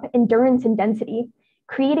scale up endurance and density,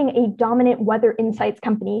 creating a dominant weather insights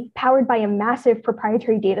company powered by a massive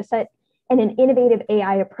proprietary data set and an innovative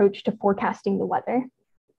AI approach to forecasting the weather.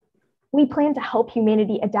 We plan to help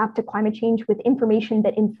humanity adapt to climate change with information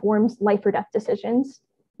that informs life or death decisions.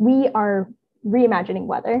 We are reimagining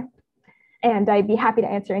weather, and I'd be happy to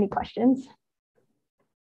answer any questions.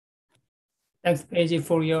 Thanks, Paige,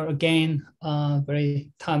 for your, again,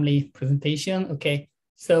 very timely presentation. Okay,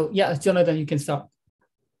 so yeah, Jonathan, you can start.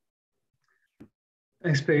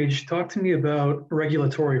 Thanks, Paige. Talk to me about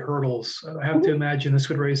regulatory hurdles. I have to imagine this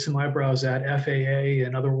would raise some eyebrows at FAA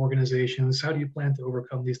and other organizations. How do you plan to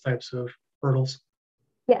overcome these types of hurdles?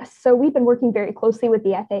 Yes, so we've been working very closely with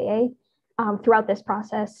the FAA throughout this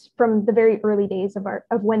process from the very early days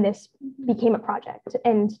of when this became a project.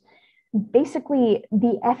 And basically,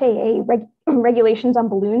 the FAA regulations on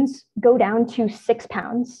balloons go down to 6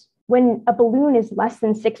 pounds. When a balloon is less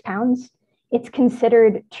than 6 pounds, it's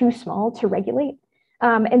considered too small to regulate.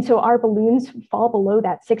 And so our balloons fall below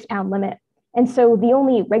that 6 pound limit. And so the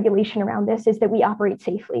only regulation around this is that we operate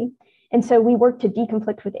safely. And so we work to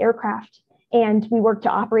deconflict with aircraft, and we work to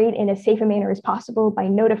operate in as safe a manner as possible by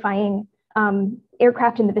notifying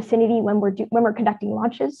aircraft in the vicinity when we're conducting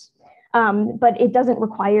launches. But it doesn't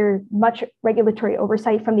require much regulatory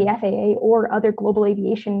oversight from the FAA or other global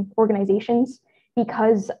aviation organizations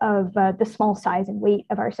because of the small size and weight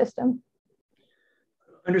of our system.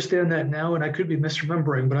 Understand that now, and I could be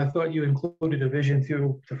misremembering, but I thought you included a vision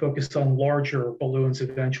to focus on larger balloons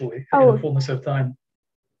eventually in the fullness of time.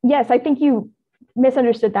 Yes, I think you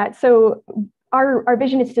misunderstood that. So our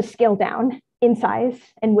vision is to scale down in size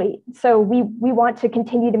and weight. So we want to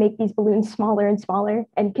continue to make these balloons smaller and smaller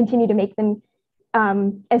and continue to make them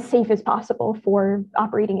as safe as possible for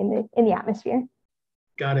operating in the atmosphere.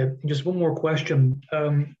 Got it. And just one more question.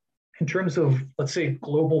 In terms of, let's say,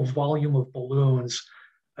 global volume of balloons,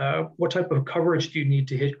 what type of coverage do you need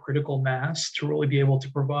to hit critical mass to really be able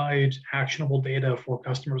to provide actionable data for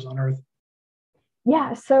customers on Earth?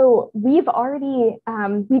 Yeah, so we've already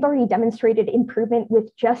demonstrated improvement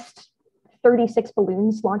with just 36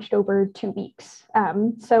 balloons launched over 2 weeks.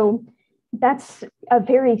 So that's a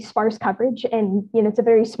very sparse coverage, and it's a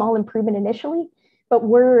very small improvement initially. But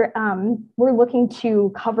we're looking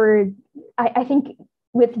to cover, I think,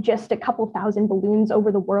 with just a couple thousand balloons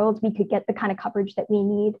over the world, we could get the kind of coverage that we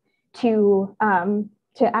need to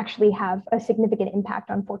actually have a significant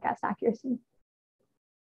impact on forecast accuracy.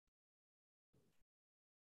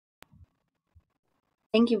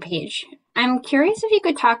 Thank you, Paige. I'm curious if you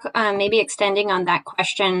could talk, maybe extending on that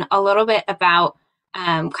question a little bit about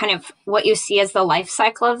kind of what you see as the life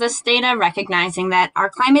cycle of this data, recognizing that our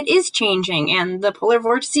climate is changing and the polar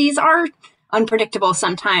vortices are unpredictable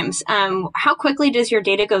sometimes. How quickly does your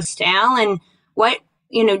data go stale, and what,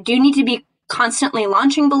 do you need to be constantly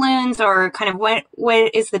launching balloons, or kind of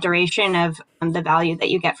what is the duration of the value that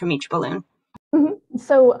you get from each balloon? Mm-hmm.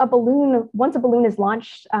 So once a balloon is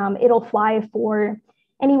launched, it'll fly for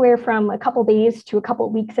anywhere from a couple days to a couple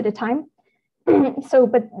weeks at a time.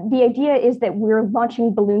 But the idea is that we're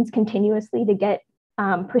launching balloons continuously to get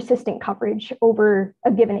persistent coverage over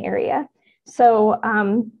a given area. So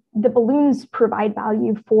the balloons provide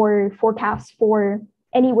value for forecasts for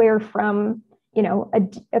anywhere from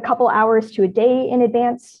a couple hours to a day in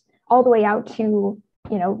advance, all the way out to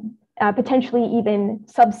potentially even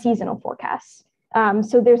sub-seasonal forecasts.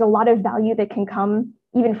 So there's a lot of value that can come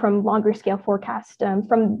even from longer scale forecasts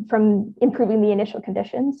from improving the initial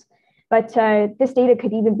conditions. But this data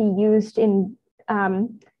could even be used in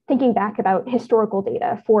thinking back about historical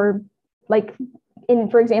data for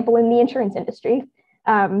example, in the insurance industry.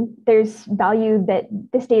 There's value that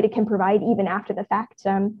this data can provide even after the fact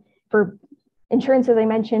for insurance, as I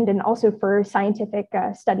mentioned, and also for scientific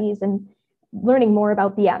studies and learning more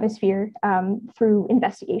about the atmosphere through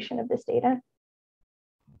investigation of this data.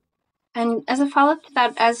 And as a follow-up to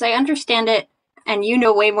that, as I understand it, and you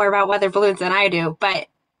know way more about weather balloons than I do, but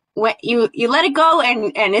what you let it go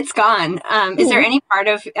and it's gone. Is there any part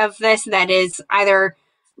of this that is either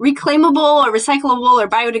reclaimable or recyclable or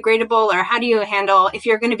biodegradable, or how do you handle if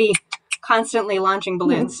you're going to be constantly launching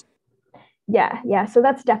balloons? Yeah. So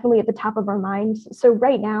that's definitely at the top of our minds. So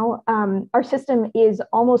right now, our system is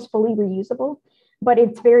almost fully reusable, but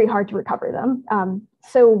it's very hard to recover them.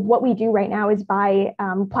 So what we do right now is buy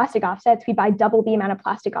plastic offsets. We buy double the amount of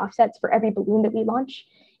plastic offsets for every balloon that we launch.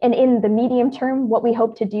 And in the medium term, what we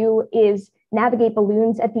hope to do is navigate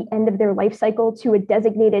balloons at the end of their life cycle to a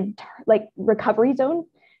designated recovery zone.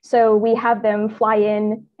 So we have them fly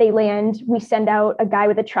in, they land, we send out a guy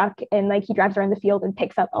with a truck and he drives around the field and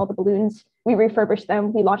picks up all the balloons. We refurbish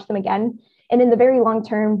them, we launch them again. And in the very long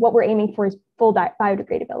term, what we're aiming for is full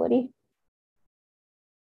biodegradability.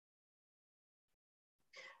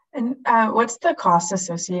 And what's the cost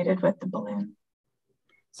associated with the balloon?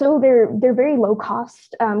 So they're very low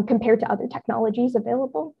cost compared to other technologies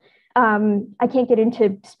available. I can't get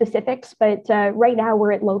into specifics, but right now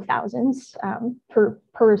we're at low thousands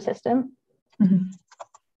per system. Mm-hmm.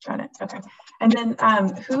 Got it. Okay. And then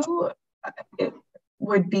who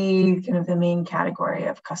would be kind of the main category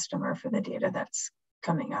of customer for the data that's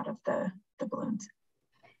coming out of the balloons?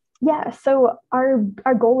 Yeah, so our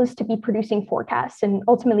goal is to be producing forecasts and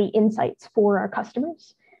ultimately insights for our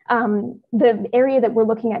customers. The area that we're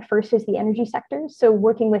looking at first is the energy sector. So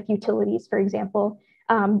working with utilities, for example,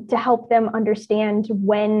 to help them understand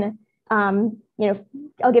when, I'll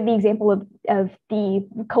give the example of the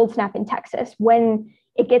cold snap in Texas, when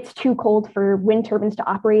it gets too cold for wind turbines to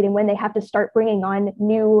operate and when they have to start bringing on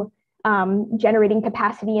new generating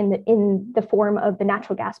capacity in the form of the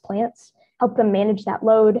natural gas plants, help them manage that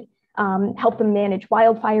load, help them manage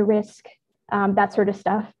wildfire risk, that sort of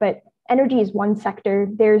stuff. But energy is one sector.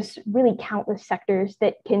 There's really countless sectors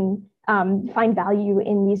that can find value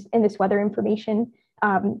in this weather information,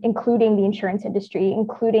 including the insurance industry,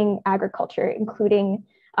 including agriculture, including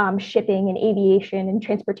shipping and aviation and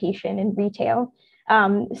transportation and retail.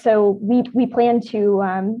 So we plan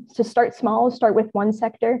to start small, start with one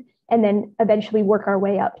sector, and then eventually work our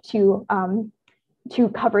way up to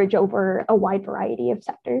coverage over a wide variety of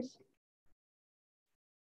sectors.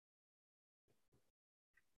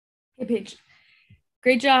 Hey, Paige,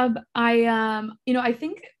 great job. I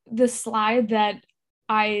think the slide that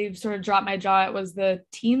I sort of dropped my jaw at was the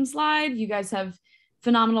team slide. You guys have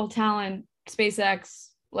phenomenal talent, SpaceX,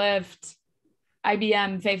 Lyft,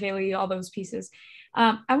 IBM, Fei, all those pieces.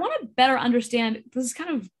 I want to better understand, this is kind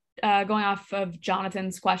of going off of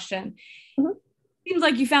Jonathan's question. Mm-hmm. Seems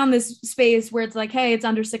like you found this space where it's like, hey, it's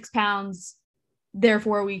under 6 pounds,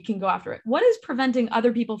 therefore we can go after it. What is preventing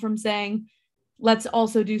other people from saying, let's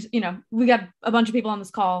also do, we got a bunch of people on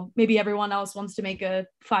this call, maybe everyone else wants to make a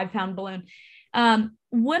 5-pound balloon.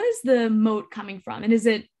 What is the moat coming from? And is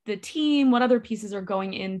it the team? What other pieces are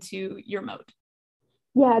going into your moat?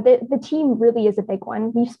 Yeah, the team really is a big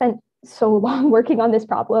one. We've spent so long working on this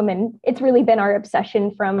problem, and it's really been our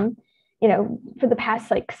obsession from, for the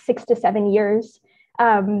past 6 to 7 years.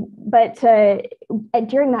 But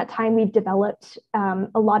during that time, we've developed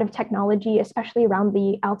a lot of technology, especially around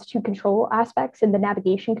the altitude control aspects and the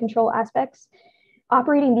navigation control aspects.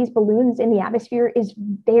 Operating these balloons in the atmosphere is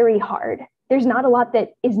very hard. There's not a lot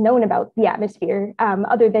that is known about the atmosphere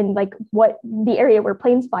other than what the area where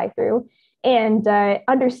planes fly through. And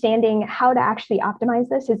understanding how to actually optimize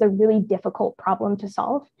this is a really difficult problem to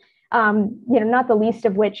solve. Not the least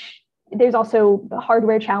of which, there's also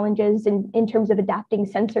hardware challenges in terms of adapting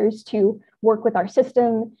sensors to work with our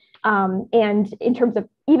system, and in terms of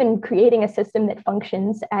even creating a system that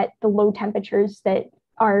functions at the low temperatures that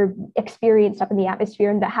are experienced up in the atmosphere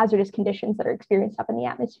and the hazardous conditions that are experienced up in the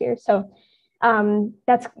atmosphere. So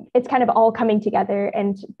it's kind of all coming together.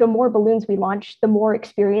 And the more balloons we launch, the more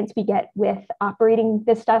experience we get with operating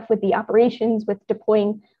this stuff, with the operations, with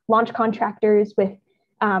deploying launch contractors, with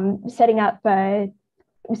setting up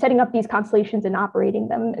these constellations and operating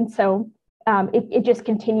them. And so it just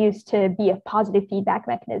continues to be a positive feedback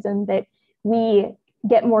mechanism that we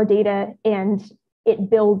get more data and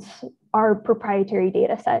it builds our proprietary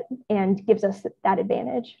data set and gives us that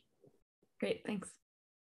advantage. Great, thanks.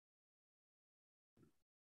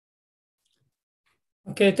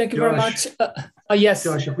 Okay, thank you very much. Yes.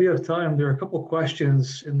 Josh, if we have time, there are a couple of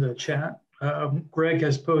questions in the chat. Greg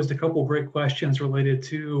has posed a couple of great questions related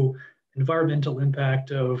to environmental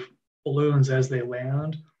impact of balloons as they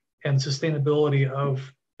land and sustainability of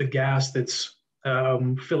the gas that's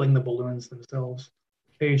filling the balloons themselves.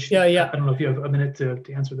 Paige, yeah. I don't know if you have a minute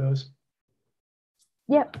to answer those.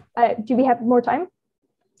 Yeah. Do we have more time?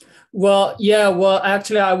 Well, yeah. Well,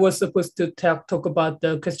 actually, I was supposed to talk about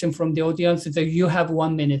the question from the audience. So you have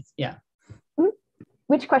 1 minute. Yeah. Mm-hmm.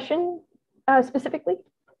 Which question specifically?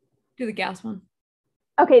 Do the gas one.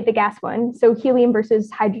 Okay, the gas one. So helium versus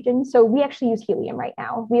hydrogen. So we actually use helium right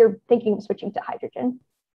now. We are thinking of switching to hydrogen.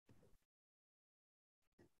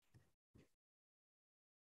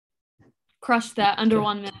 Crushed that under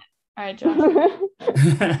 1 minute. All right, Josh.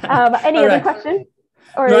 Any other questions?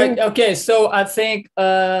 Or right. Okay. So I think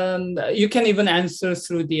you can even answer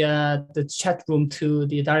through the chat room to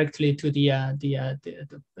directly to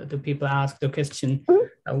the people ask the question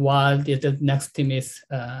while the next team is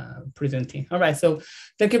presenting. All right. So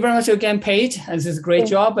thank you very much again, Paige. And this is a great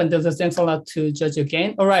job. And thanks a lot to Judge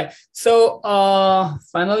again. All right. So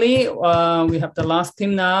finally, we have the last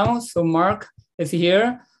team now. So Mark is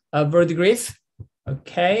here. Verdigris.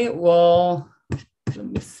 Okay. Well, let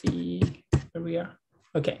me see where we are.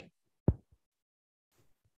 Okay.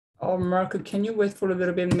 Oh, Marco, can you wait for a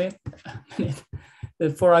little bit minute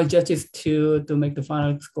for our judges to make the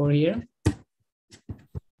final score here?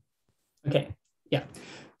 Okay, yeah.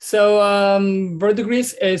 So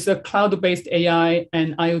Verdigris is a cloud-based AI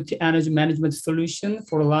and IoT energy management solution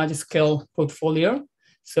for a large-scale portfolio.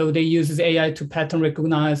 So they use AI to pattern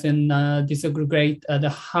recognize and disaggregate the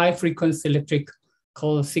high-frequency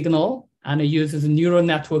electrical signal, and it uses a neural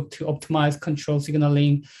network to optimize control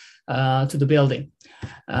signaling to the building.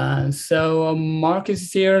 So Mark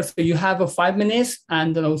is here. So you have 5 minutes,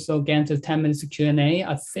 and then also again to 10 minutes of Q&A.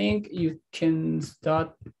 I think you can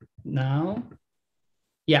start now.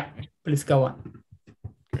 Yeah, please go on.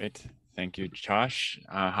 Great. Thank you, Josh.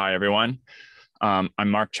 Hi, everyone. I'm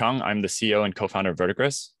Mark Chung. I'm the CEO and co-founder of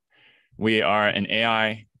Verdigris. We are an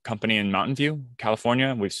AI company in Mountain View,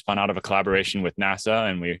 California. We've spun out of a collaboration with NASA,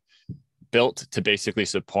 and we built to basically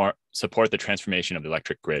support the transformation of the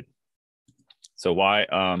electric grid. So why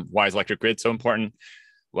is electric grid so important?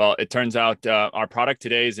 Well, it turns out our product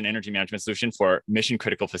today is an energy management solution for mission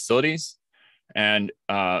critical facilities and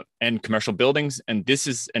commercial buildings. And this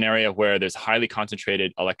is an area where there's highly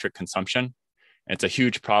concentrated electric consumption. It's a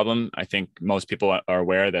huge problem. I think most people are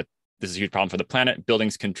aware that this is a huge problem for the planet.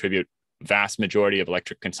 Buildings contribute vast majority of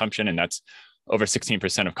electric consumption, and that's over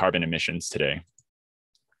 16% of carbon emissions today.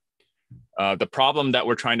 The problem that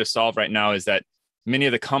we're trying to solve right now is that many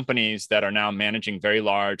of the companies that are now managing very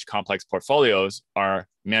large, complex portfolios are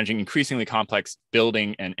managing increasingly complex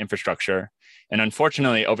building and infrastructure. And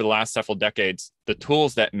unfortunately, over the last several decades, the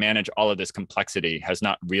tools that manage all of this complexity has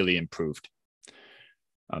not really improved.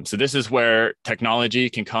 So this is where technology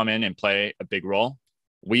can come in and play a big role.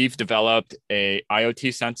 We've developed a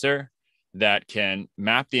IoT sensor that can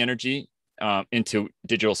map the energy into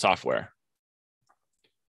digital software.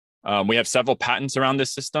 We have several patents around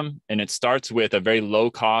this system, and it starts with a very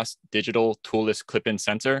low-cost digital toolless clip-in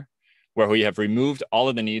sensor, where we have removed all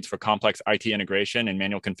of the needs for complex IT integration and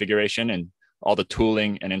manual configuration and all the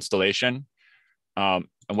tooling and installation. And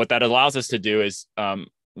what that allows us to do is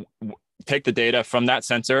take the data from that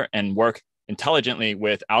sensor and work intelligently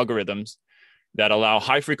with algorithms that allow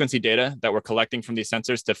high-frequency data that we're collecting from these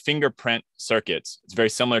sensors to fingerprint circuits. It's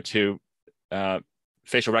very similar to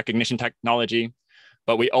facial recognition technology,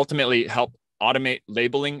 but we ultimately help automate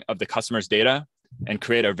labeling of the customer's data and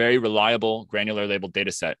create a very reliable granular labeled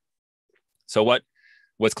data set. So what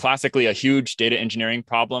was classically a huge data engineering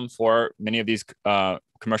problem for many of these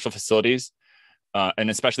commercial facilities, and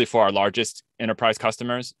especially for our largest enterprise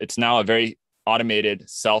customers, it's now a very automated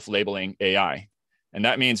self-labeling AI. And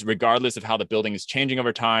that means regardless of how the building is changing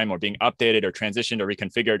over time or being updated or transitioned or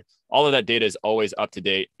reconfigured, all of that data is always up to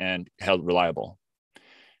date and held reliable.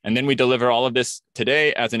 And then we deliver all of this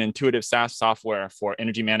today as an intuitive SaaS software for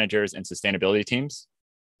energy managers and sustainability teams,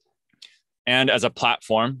 and as a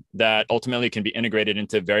platform that ultimately can be integrated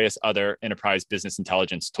into various other enterprise business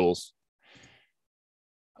intelligence tools.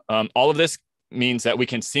 All of this means that we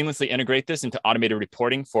can seamlessly integrate this into automated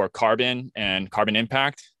reporting for carbon and carbon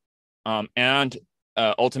impact, and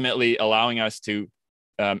ultimately allowing us to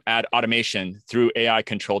add automation through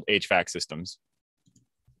AI-controlled HVAC systems.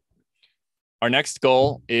 Our next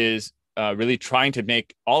goal is really trying to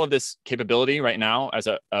make all of this capability right now as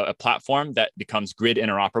a platform that becomes grid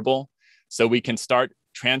interoperable, so we can start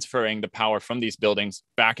transferring the power from these buildings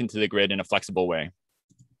back into the grid in a flexible way.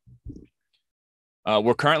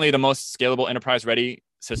 We're currently the most scalable enterprise-ready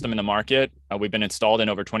system in the market. We've been installed in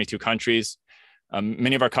over 22 countries.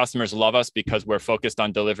 Many of our customers love us because we're focused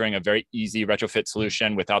on delivering a very easy retrofit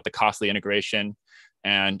solution without the costly integration.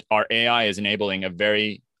 And our AI is enabling a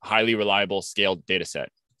very highly reliable scaled data set.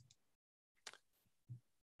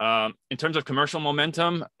 In terms of commercial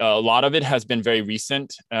momentum, a lot of it has been very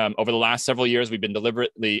recent. Over the last several years, we've been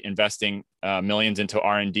deliberately investing millions into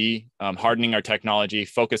R&D, hardening our technology,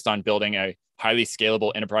 focused on building a highly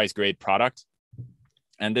scalable enterprise-grade product.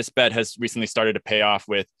 And this bet has recently started to pay off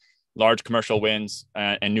with large commercial wins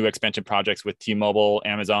and new expansion projects with T-Mobile,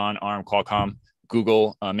 Amazon, Arm, Qualcomm,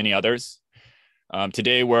 Google, many others.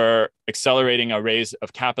 Today, we're accelerating a raise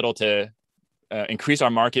of capital to increase our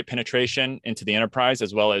market penetration into the enterprise,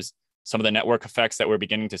 as well as some of the network effects that we're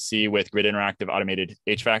beginning to see with grid interactive automated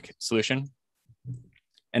HVAC solution.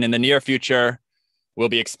 And in the near future, we'll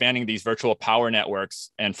be expanding these virtual power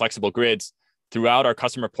networks and flexible grids throughout our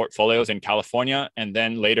customer portfolios in California, and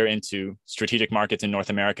then later into strategic markets in North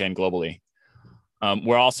America and globally.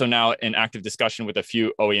 We're also now in active discussion with a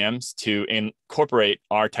few OEMs to incorporate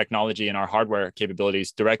our technology and our hardware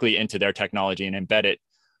capabilities directly into their technology and embed it,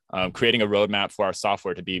 creating a roadmap for our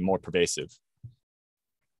software to be more pervasive.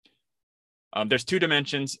 There's two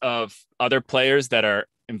dimensions of other players that are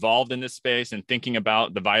involved in this space and thinking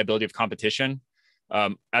about the viability of competition.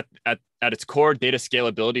 At its core, data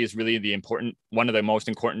scalability is really one of the most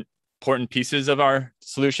important pieces of our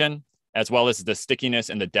solution, as well as the stickiness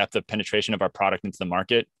and the depth of penetration of our product into the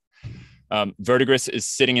market. Verdigris is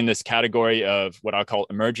sitting in this category of what I'll call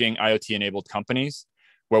emerging IoT-enabled companies,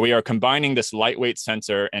 where we are combining this lightweight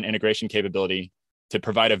sensor and integration capability to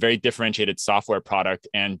provide a very differentiated software product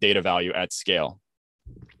and data value at scale.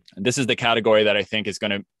 This is the category that I think is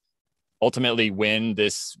going to ultimately win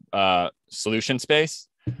this solution space.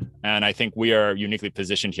 And I think we are uniquely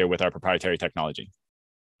positioned here with our proprietary technology.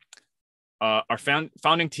 Our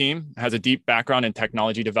founding team has a deep background in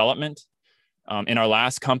technology development. In our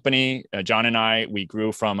last company, John and I, we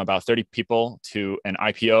grew from about 30 people to an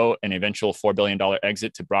IPO, an eventual $4 billion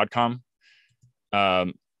exit to Broadcom.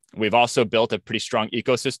 We've also built a pretty strong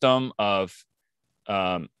ecosystem of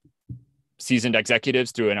seasoned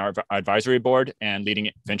executives through our advisory board and leading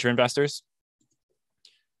venture investors.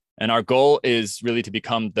 And our goal is really to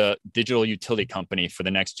become the digital utility company for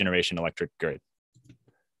the next generation electric grid.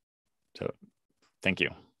 So thank you.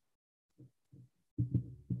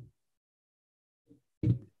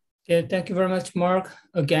 Okay, thank you very much, Mark,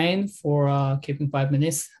 again, for keeping 5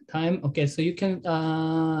 minutes time. Okay, so you can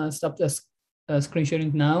stop the screen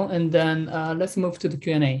sharing now, and then let's move to the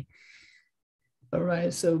Q&A. All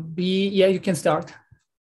right, so yeah, you can start.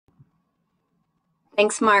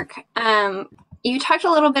 Thanks, Mark. You talked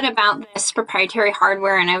a little bit about this proprietary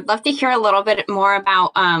hardware, and I would love to hear a little bit more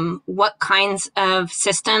about what kinds of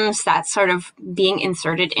systems that's sort of being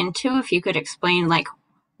inserted into. If you could explain, like,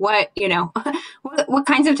 what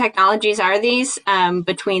kinds of technologies are these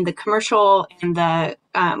between the commercial and the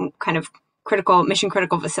kind of mission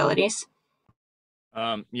critical facilities?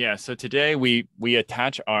 Yeah, so today we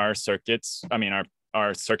attach our circuits,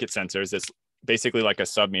 our circuit sensors, it's basically like a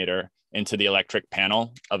submeter into the electric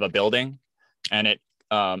panel of a building, and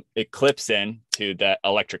it clips in to the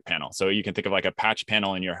electric panel. So you can think of like a patch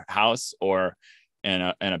panel in your house or in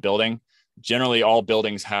a building. Generally, all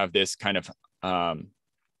buildings have this kind of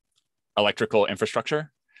electrical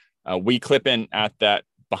infrastructure. We clip in at that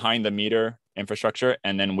behind the meter infrastructure,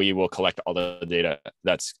 and then we will collect all the data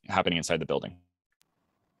that's happening inside the building.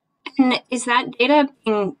 And is that data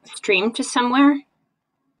being streamed to somewhere?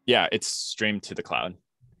 Yeah, it's streamed to the cloud.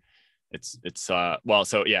 So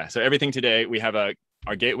everything today, we have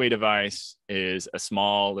our gateway device is a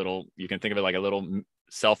small little, you can think of it like a little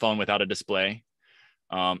cell phone without a display.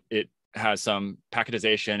 It has some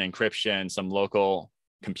packetization, encryption, some local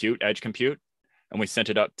compute, edge compute, and we sent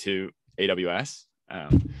it up to AWS.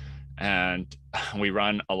 And we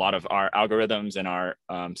run a lot of our algorithms and our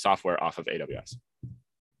software off of AWS.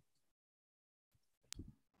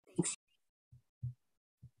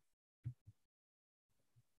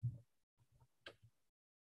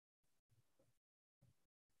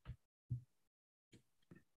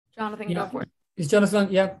 Jonathan, go for it. Is Jonathan?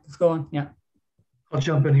 Yeah, let's go on. Yeah. I'll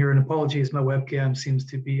jump in here, and apologies, my webcam seems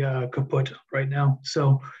to be kaput right now.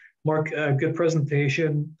 So, Mark, good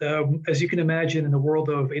presentation. As you can imagine, in the world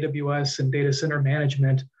of AWS and data center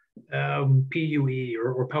management, PUE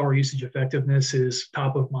or power usage effectiveness is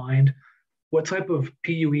top of mind. What type of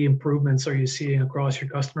PUE improvements are you seeing across your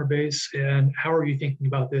customer base, and how are you thinking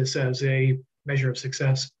about this as a measure of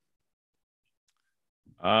success?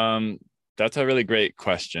 That's a really great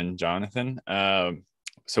question, Jonathan.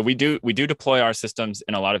 So we do deploy our systems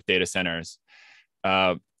in a lot of data centers.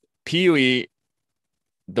 PUE,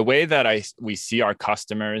 the way that we see our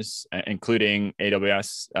customers, including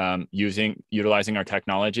AWS, utilizing our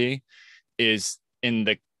technology, is in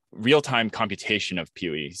the real-time computation of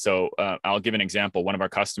PUE. So I'll give an example. One of our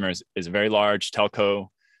customers is a very large telco.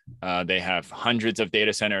 They have hundreds of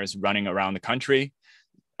data centers running around the country.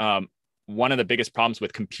 One of the biggest problems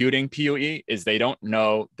with computing PUE is they don't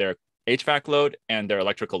know their HVAC load and their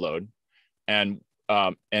electrical load, and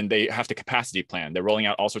they have to capacity plan. They're rolling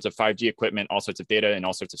out all sorts of 5G equipment, all sorts of data, and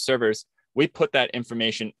all sorts of servers. We put that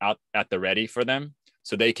information out at the ready for them,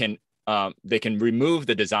 so they can remove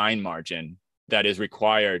the design margin that is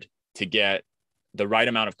required to get the right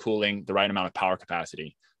amount of cooling, the right amount of power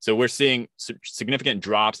capacity. So we're seeing significant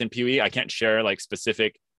drops in PUE. I can't share like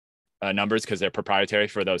specific numbers because they're proprietary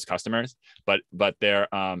for those customers, but they're,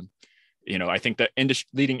 I think the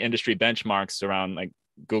leading industry benchmarks around like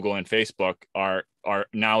Google and Facebook are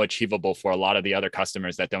now achievable for a lot of the other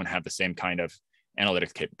customers that don't have the same kind of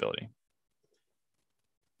analytics capability.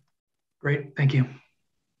 Great, thank you.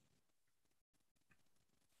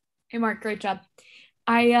 Hey, Mark, great job.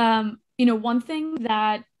 One thing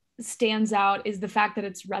that stands out is the fact that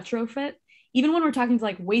it's retrofit. Even when we're talking to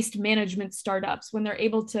like waste management startups, when they're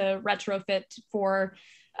able to retrofit for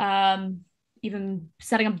even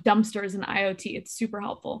setting up dumpsters in IoT, it's super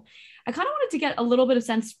helpful. I kind of wanted to get a little bit of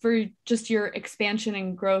sense for just your expansion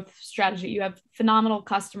and growth strategy. You have phenomenal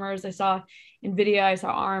customers. I saw NVIDIA, I saw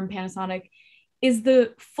ARM, Panasonic. Is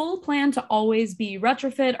the full plan to always be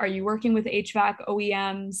retrofit? Are you working with HVAC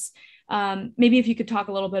OEMs? Maybe if you could talk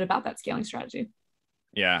a little bit about that scaling strategy.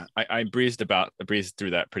 Yeah, I breezed through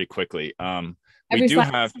that pretty quickly. So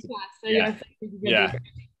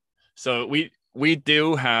we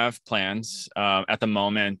do have plans at the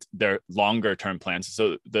moment. They're longer term plans.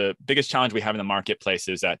 So the biggest challenge we have in the marketplace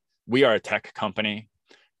is that we are a tech company,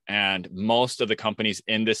 and most of the companies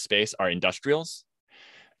in this space are industrials.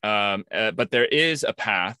 But there is a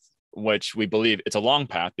path, which we believe it's a long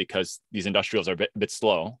path because these industrials are a bit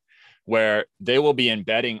slow, where they will be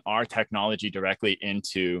embedding our technology directly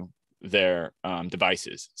into their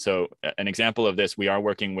devices. So an example of this, we are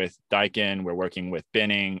working with Daikin, we're working with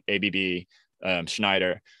Binning, ABB,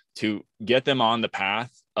 Schneider, to get them on the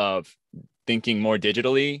path of thinking more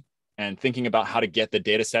digitally and thinking about how to get the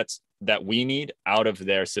data sets that we need out of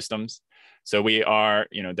their systems. So we are,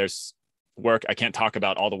 there's work, I can't talk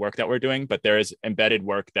about all the work that we're doing, but there is embedded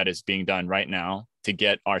work that is being done right now to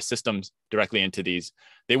get our systems directly into these.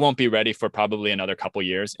 They won't be ready for probably another couple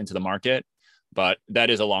years into the market, but that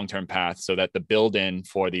is a long-term path so that the build-in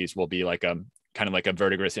for these will be like a kind of like a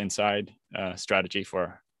vertigrous inside strategy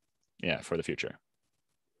for the future.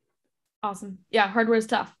 Awesome. Yeah, hardware is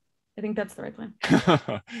tough. I think that's the right plan.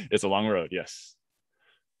 It's a long road, yes.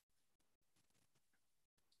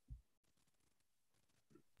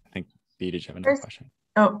 I think, B, did you have another question?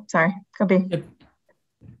 Oh, sorry, go B. Yep.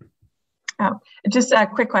 Oh, just a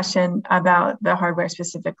quick question about the hardware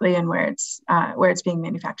specifically and where it's being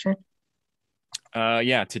manufactured.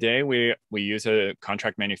 Yeah, today we use a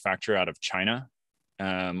contract manufacturer out of China.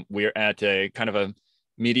 We're at a kind of a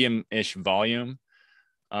medium-ish volume.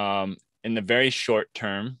 In the very short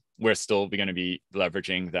term, we're still going to be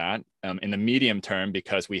leveraging that. In the medium term,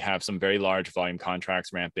 because we have some very large volume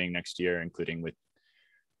contracts ramping next year, including with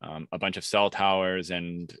a bunch of cell towers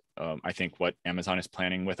and I think what Amazon is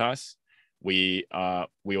planning with us, we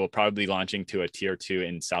will probably be launching to a tier 2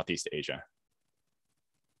 in Southeast Asia.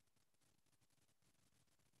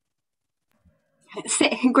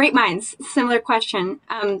 Great minds. Similar question.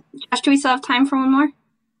 Josh, do we still have time for one more?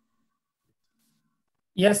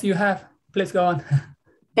 Yes, you have. Please go on.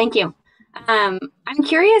 Thank you. I'm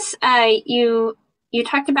curious, you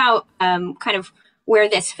talked about kind of where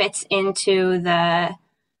this fits into the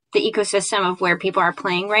ecosystem of where people are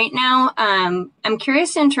playing right now. I'm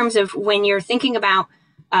curious in terms of when you're thinking about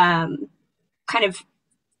kind of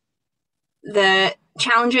the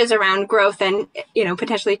challenges around growth and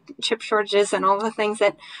potentially chip shortages and all the things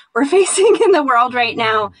that we're facing in the world right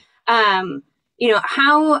now.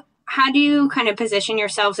 How do you kind of position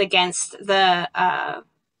yourselves against the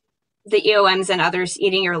EOMs and others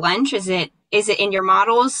eating your lunch? Is it in your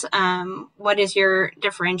models? What is your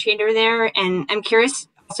differentiator there? And I'm curious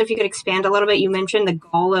also if you could expand a little bit. You mentioned the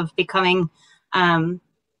goal of becoming, I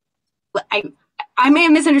may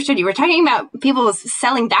have misunderstood you. We're talking about people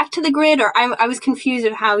selling back to the grid, or I was confused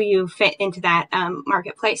of how you fit into that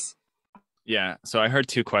marketplace. Yeah, so I heard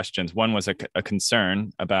two questions. One was a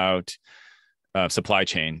concern about supply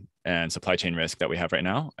chain and supply chain risk that we have right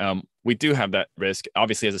now. We do have that risk.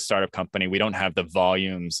 Obviously, as a startup company, we don't have the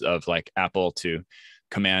volumes of like Apple to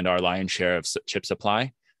command our lion's share of chip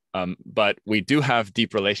supply. But we do have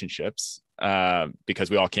deep relationships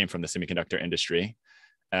because we all came from the semiconductor industry.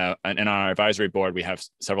 And on our advisory board, we have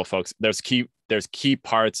several folks. There's key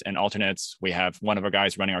parts and alternates. We have one of our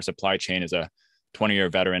guys running our supply chain is a 20-year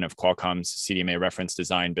veteran of Qualcomm's CDMA reference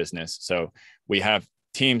design business. So we have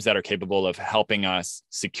teams that are capable of helping us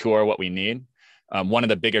secure what we need. One of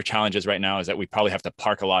the bigger challenges right now is that we probably have to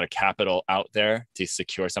park a lot of capital out there to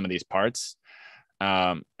secure some of these parts.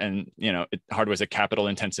 And hardware is a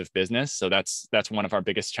capital-intensive business, so that's one of our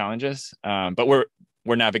biggest challenges. But we're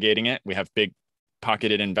navigating it. We have big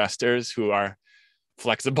pocketed investors who are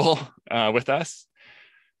flexible with us.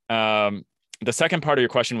 The second part of your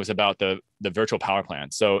question was about the virtual power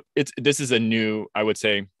plant. So this is a new, I would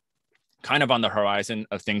say, kind of on the horizon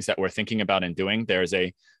of things that we're thinking about and doing.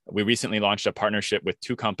 We recently launched a partnership with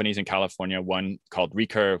 2 companies in California, one called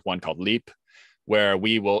Recurve, one called Leap, where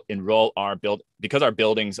we will enroll because our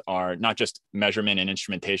buildings are not just measurement and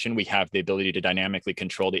instrumentation, we have the ability to dynamically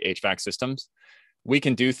control the HVAC systems. We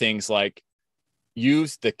can do things like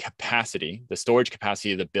use the storage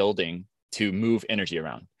capacity of the building to move energy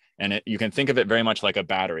around. And you can think of it very much like a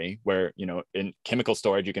battery where, in chemical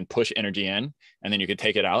storage, you can push energy in and then you can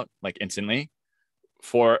take it out like instantly.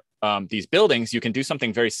 For these buildings, you can do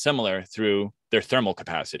something very similar through their thermal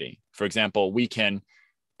capacity. For example, we can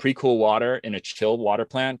pre-cool water in a chilled water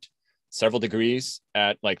plant several degrees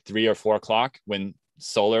at like 3 or 4 o'clock when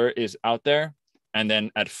solar is out there. And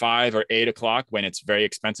then at 5 or 8 o'clock, when it's very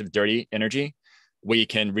expensive, dirty energy, we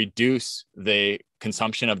can reduce the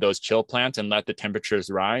consumption of those chill plants and let the temperatures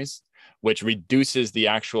rise, which reduces the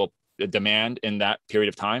actual demand in that period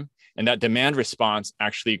of time. And that demand response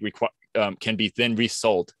actually can be then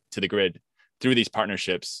resold to the grid through these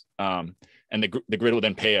partnerships. And the grid will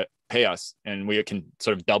then pay us, and we can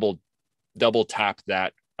sort of double tap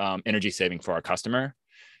that energy saving for our customer,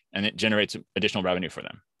 and it generates additional revenue for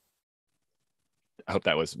them. I hope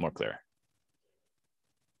that was more clear.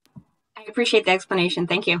 I appreciate the explanation.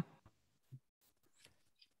 Thank you.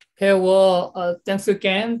 Okay, well, thanks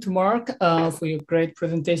again to Mark for your great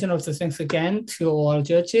presentation. Also, thanks again to all our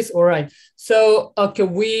judges. All right, so okay,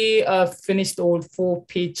 we finished all 4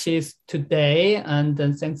 pitches today, and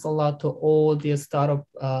then thanks a lot to all the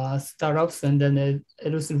startups, and then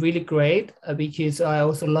it was really great because I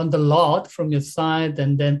also learned a lot from your side,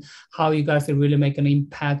 and then how you guys are really making an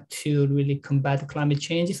impact to really combat climate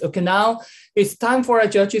changes. Okay, now it's time for our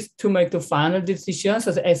judges to make the final decisions.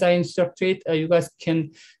 As I instructed, you guys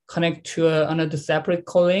can connect to another separate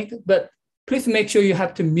colleague, but please make sure you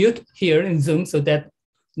have to mute here in Zoom so that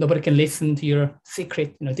nobody can listen to your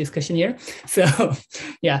secret discussion here. So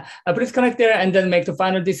yeah, please connect there and then make the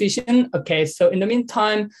final decision. Okay, so in the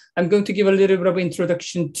meantime, I'm going to give a little bit of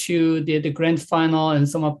introduction to the grand final and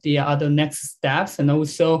some of the other next steps. And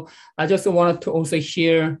also, I just wanted to also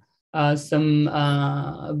hear some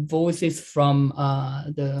voices from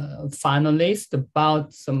the finalists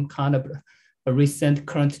about some kind of recent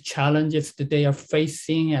current challenges that they are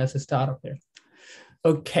facing as a startup here.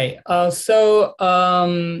 Okay, so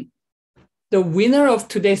the winner of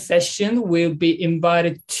today's session will be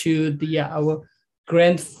invited to our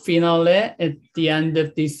grand finale at the end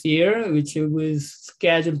of this year, which was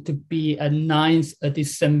scheduled to be at 9th of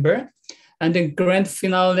December. And the grand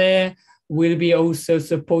finale will be also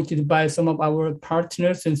supported by some of our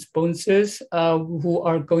partners and sponsors who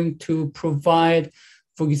are going to provide,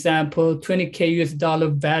 for example, $20K US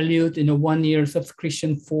valued in a 1-year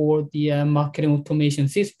subscription for the marketing automation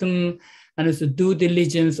system, and also due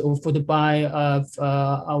diligence for the buy of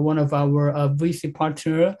one of our VC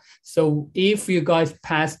partner. So if you guys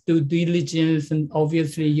pass due diligence, and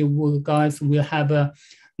obviously you guys will have a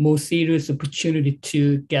more serious opportunity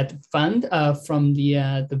to get fund from the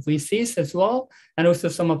VCs as well, and also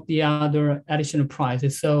some of the other additional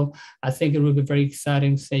prizes. So I think it will be a very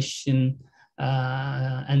exciting session.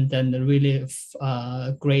 And then a really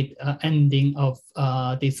great ending of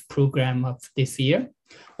this program of this year.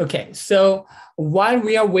 Okay, so while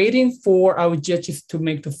we are waiting for our judges to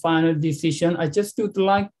make the final decision, I just would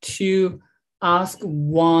like to ask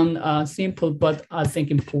one simple but I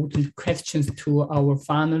think important questions to our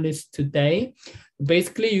finalists today.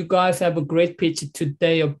 Basically, you guys have a great pitch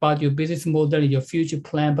today about your business model, your future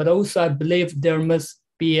plan, but also I believe there must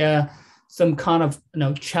be some kind of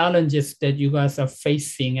challenges that you guys are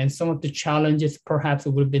facing, and some of the challenges perhaps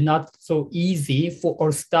will be not so easy for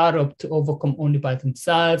a startup to overcome only by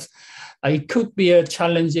themselves. It could be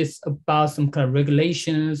challenges about some kind of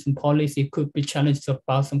regulations and policy. It could be challenges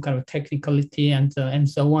about some kind of technicality and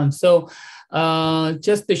so on. So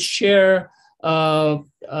just to share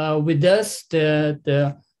with us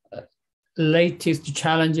the latest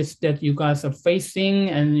challenges that you guys are facing,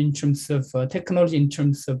 and in terms of technology, in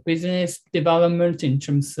terms of business development, in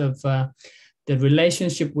terms of the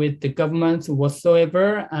relationship with the government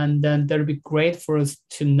whatsoever. And then that'll be great for us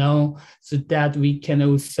to know so that we can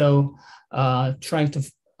also try to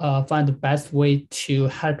find the best way to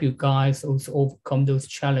help you guys also overcome those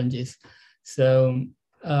challenges. So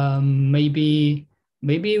maybe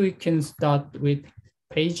we can start with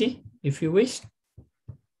Paige, if you wish.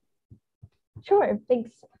 Sure,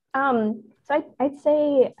 thanks. So I'd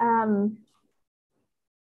say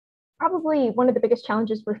probably one of the biggest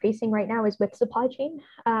challenges we're facing right now is with supply chain.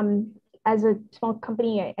 As a small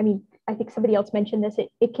company, I mean, I think somebody else mentioned this,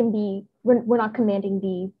 it can be, we're not commanding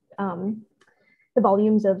the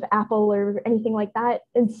volumes of Apple or anything like that.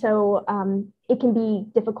 And so it can be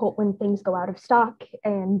difficult when things go out of stock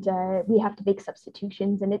and we have to make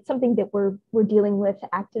substitutions. And it's something that we're dealing with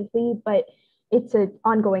actively, but it's an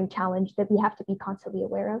ongoing challenge that we have to be constantly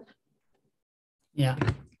aware of. Yeah,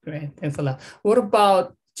 great. Thanks a lot. What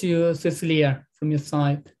about you, Cecilia, from your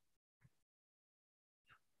side?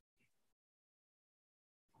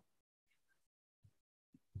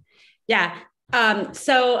 Yeah.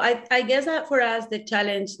 So I guess that for us, the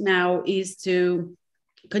challenge now is to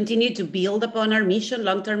continue to build upon our mission,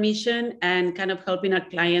 long-term mission, and kind of helping our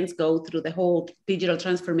clients go through the whole digital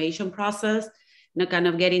transformation process, kind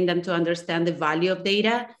of getting them to understand the value of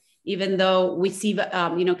data, even though we see,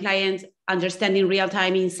 clients understanding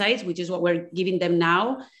real-time insights, which is what we're giving them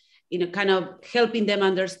now, kind of helping them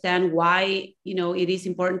understand why, it is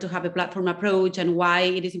important to have a platform approach and why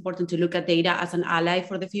it is important to look at data as an ally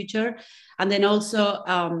for the future. And then also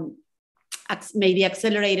maybe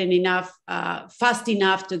accelerating enough, fast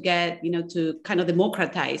enough to get, to kind of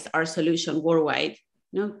democratize our solution worldwide.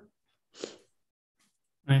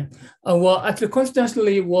 Right. Well, actually,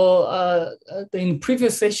 coincidentally, in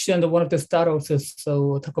previous session, one of the startups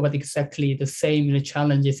talk about exactly the same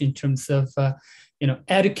challenges in terms of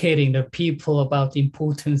educating the people about the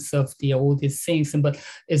importance of all these things. But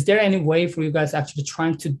is there any way for you guys actually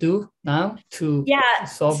trying to do now to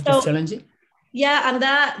solve this challenge? Yeah, and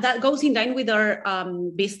that goes in line with our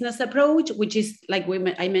business approach, which is like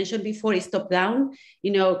I mentioned before, is top down.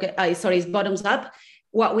 It's bottoms up.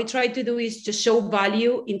 What we try to do is just show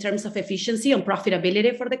value in terms of efficiency and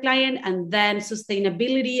profitability for the client, and then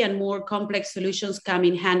sustainability and more complex solutions come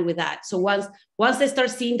in hand with that. So once they start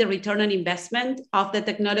seeing the return on investment of the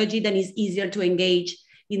technology, then it's easier to engage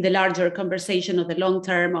in the larger conversation of the long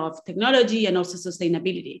term of technology and also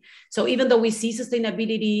sustainability. So even though we see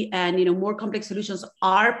sustainability and more complex solutions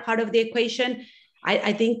are part of the equation,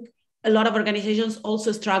 I think a lot of organizations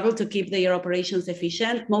also struggle to keep their operations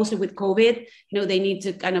efficient, mostly with COVID. They need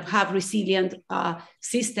to kind of have resilient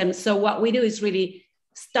systems. So what we do is really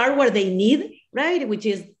start where they need, right? Which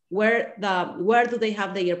is where do they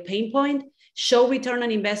have their pain point, show return on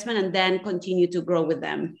investment, and then continue to grow with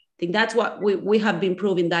them. I think that's what we have been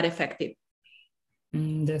proving that effective.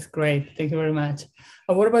 That's great. Thank you very much.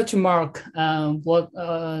 What about you, Mark?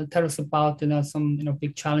 Tell us about some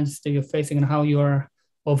big challenges that you're facing and how you are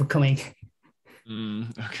overcoming.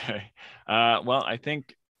 Okay. Well, I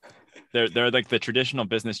think there are like the traditional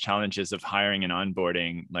business challenges of hiring and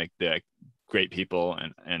onboarding, like the great people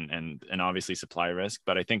and obviously supply risk.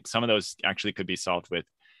 But I think some of those actually could be solved with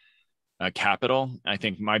capital. I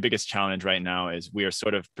think my biggest challenge right now is we are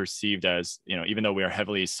sort of perceived as, even though we are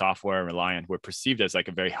heavily software reliant, we're perceived as like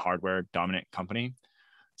a very hardware dominant company.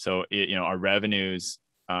 So, our revenues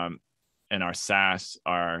and our SaaS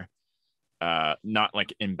are not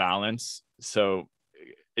like in balance. So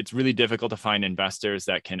it's really difficult to find investors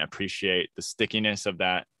that can appreciate the stickiness of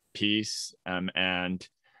that piece and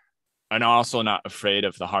also not afraid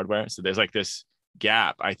of the hardware. So there's like this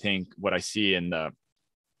gap. I think what I see in the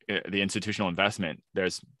institutional investment,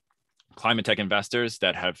 there's climate tech investors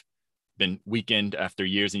that have been weakened after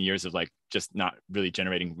years and years of like just not really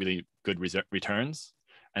generating really good returns.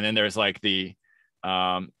 And then there's like the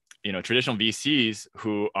traditional VCs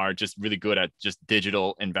who are just really good at just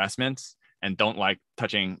digital investments and don't like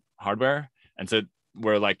touching hardware. And so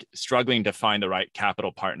we're like struggling to find the right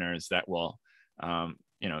capital partners that will,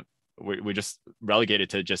 we're just relegated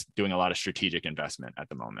to just doing a lot of strategic investment at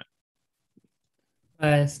the moment.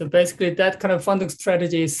 So basically that kind of funding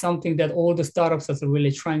strategy is something that all the startups are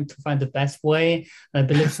really trying to find the best way, I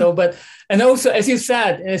believe so. And also, as you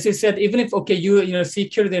said, even if, you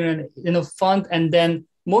secured a fund, and then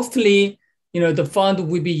mostly, the fund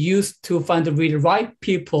will be used to find the really right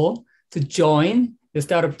people to join the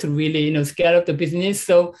startup to really, scale up the business.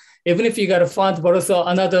 So even if you got a fund, but also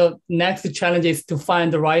another next challenge is to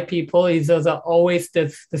find the right people. Is always the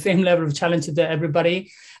same level of challenge to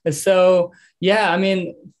everybody. And so, yeah, I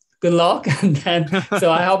mean, good luck. And then,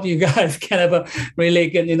 so I hope you guys can have a really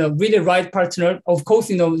good, really right partner. Of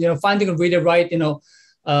course, finding a really right,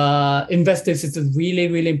 investors is really,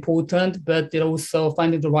 really important, but also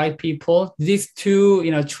finding the right people. These two,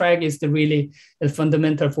 track is the really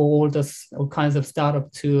fundamental for all kinds of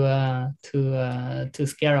startup to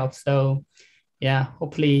scale up. So, yeah,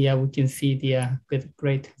 hopefully, we can see the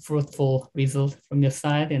great fruitful result from your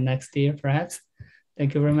side in next year, perhaps.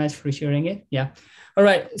 Thank you very much for sharing it. Yeah. All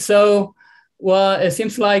right. So, well, it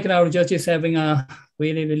seems like our judge is having a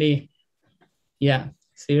really, really,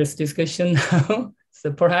 serious discussion now.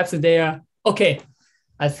 So perhaps they are, okay,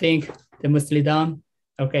 I think they're mostly done.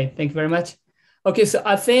 Okay, thank you very much. Okay, so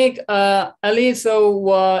I think, Ali,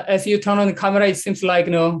 so as you turn on the camera, it seems like,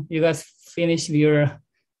 you guys finished your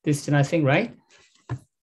decision, I think, right?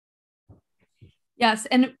 Yes,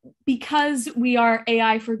 and because we are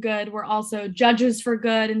AI for good, we're also judges for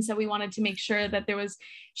good. And so we wanted to make sure that there was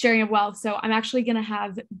sharing of wealth. So I'm actually going to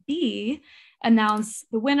have B announce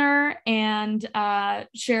the winner and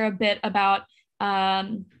share a bit about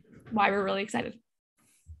why we're really excited.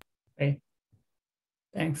 Okay,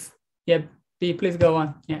 thanks. Yeah, B, please go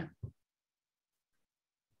on. Yeah.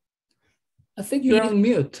 I think you're on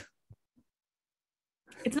mute.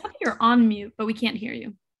 It's not that you're on mute, but we can't hear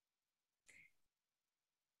you.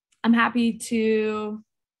 I'm happy to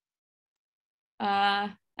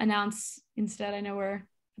announce instead. I know we're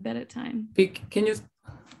a bit at time. Can you?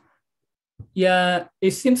 Yeah,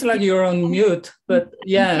 it seems like you're on mute, but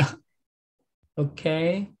yeah.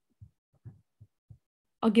 Okay.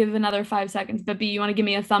 I'll give another 5 seconds, but B, you want to give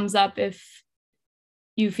me a thumbs up if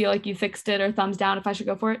you feel like you fixed it, or thumbs down if I should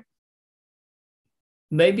go for it?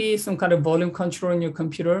 Maybe some kind of volume control on your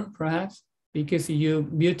computer, perhaps, because you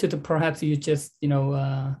muted, perhaps you just,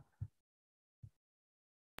 Nope.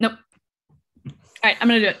 All right, I'm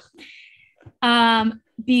going to do it.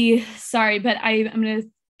 B, sorry, but I'm going to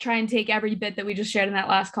try and take every bit that we just shared in that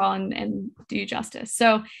last call and do you justice.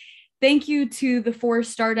 So thank you to the 4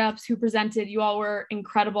 startups who presented. You all were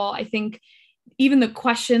incredible. I think even the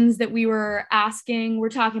questions that we were asking, we're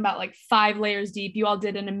talking about like 5 layers deep. You all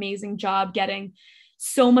did an amazing job getting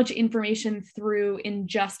so much information through in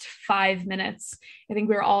just 5 minutes. I think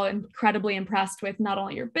we were all incredibly impressed with not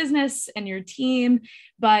only your business and your team,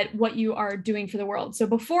 but what you are doing for the world. So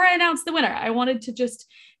before I announce the winner, I wanted to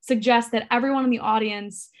just suggest that everyone in the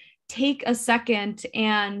audience take a second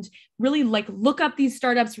and really look up these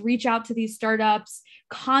startups, reach out to these startups,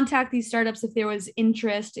 contact these startups if there was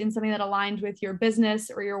interest in something that aligned with your business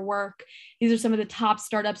or your work. These are some of the top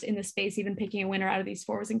startups in the space. Even picking a winner out of these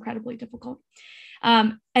 4 was incredibly difficult.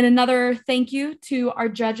 And another thank you to our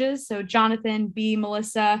judges. So Jonathan, B,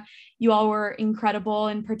 Melissa, you all were incredible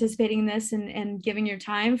in participating in this and giving your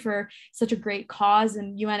time for such a great cause.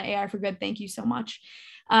 And UN AI for Good, thank you so much.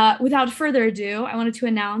 Without further ado, I wanted to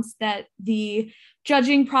announce that the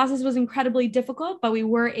judging process was incredibly difficult, but we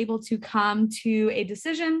were able to come to a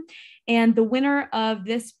decision. And the winner of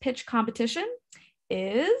this pitch competition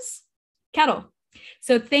is Kettle.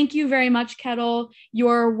 So thank you very much, Kettle.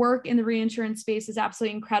 Your work in the reinsurance space is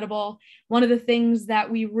absolutely incredible. One of the things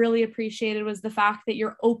that we really appreciated was the fact that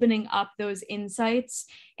you're opening up those insights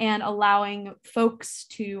and allowing folks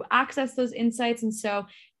to access those insights. And so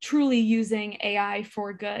truly using AI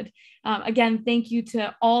for good. Again, thank you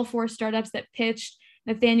to all 4 startups that pitched.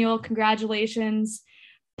 Nathaniel, congratulations.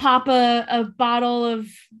 Pop a bottle of,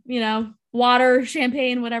 water,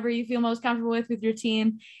 champagne, whatever you feel most comfortable with your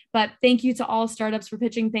team. But thank you to all startups for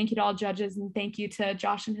pitching. Thank you to all judges. And thank you to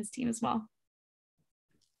Josh and his team as well.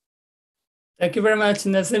 Thank you very much,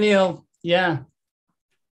 Nathaniel. Yeah.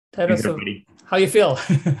 Tell us how you feel.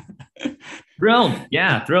 Thrilled.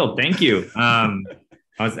 Yeah, thrilled. Thank you.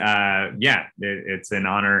 It's an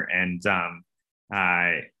honor and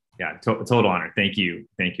total honor. Thank you.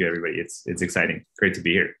 Thank you, everybody. It's exciting. Great to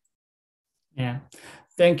be here. Yeah.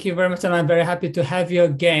 Thank you very much. And I'm very happy to have you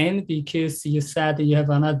again because you said you have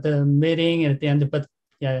another meeting at the end, but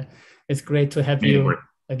yeah, it's great to have you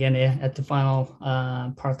again at the final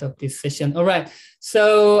part of this session. All right.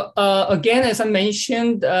 So again, as I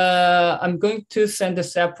mentioned, I'm going to send a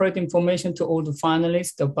separate information to all the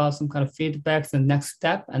finalists about some kind of feedbacks and next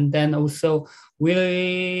step. And then also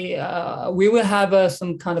we will have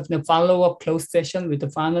some kind of follow-up closed session with the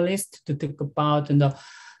finalists to talk about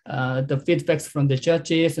the feedbacks from the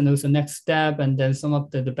judges and also next step, and then some of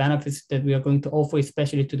the benefits that we are going to offer,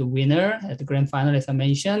 especially to the winner at the grand final, as I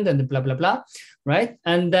mentioned, and blah, blah, blah, right?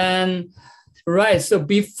 And then, right, so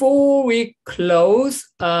before we close,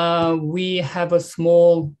 we have a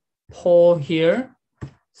small poll here.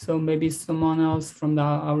 So maybe someone else from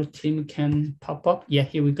our team can pop up. Yeah,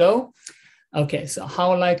 here we go. Okay, so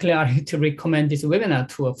how likely are you to recommend this webinar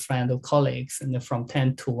to a friend or colleagues? And from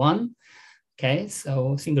 10 to 1. Okay,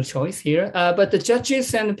 so single choice here, but the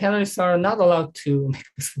judges and the panelists are not allowed to make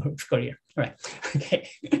this score here. All right, okay,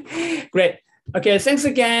 great. Okay, thanks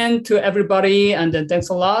again to everybody, and then thanks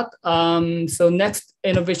a lot. So next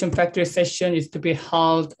Innovation Factory session is to be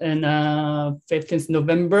held in 15th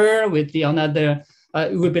November with another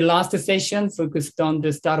It will be last session focused on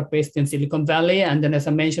the startup based in Silicon Valley. And then as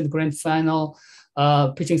I mentioned, the grand final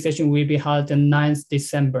pitching session will be held on 9th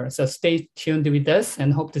December. So stay tuned with us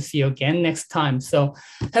and hope to see you again next time. So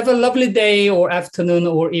have a lovely day or afternoon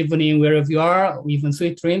or evening, wherever you are, or even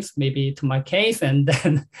sweet dreams, maybe to my case. And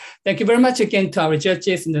then thank you very much again to our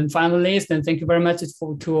judges and then finalists. And thank you very much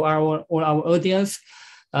to all our audience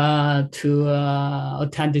to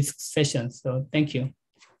attend this session. So thank you.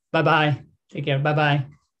 Bye-bye. Take care. Bye-bye.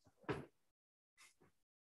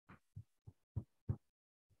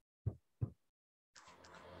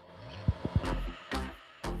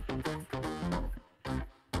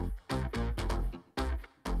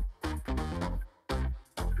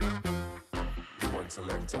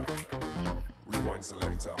 Selector, rewind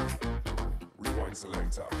selector, rewind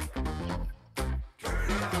selector.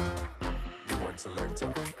 Rewind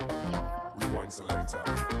selector, rewind selector,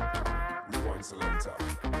 rewind selector.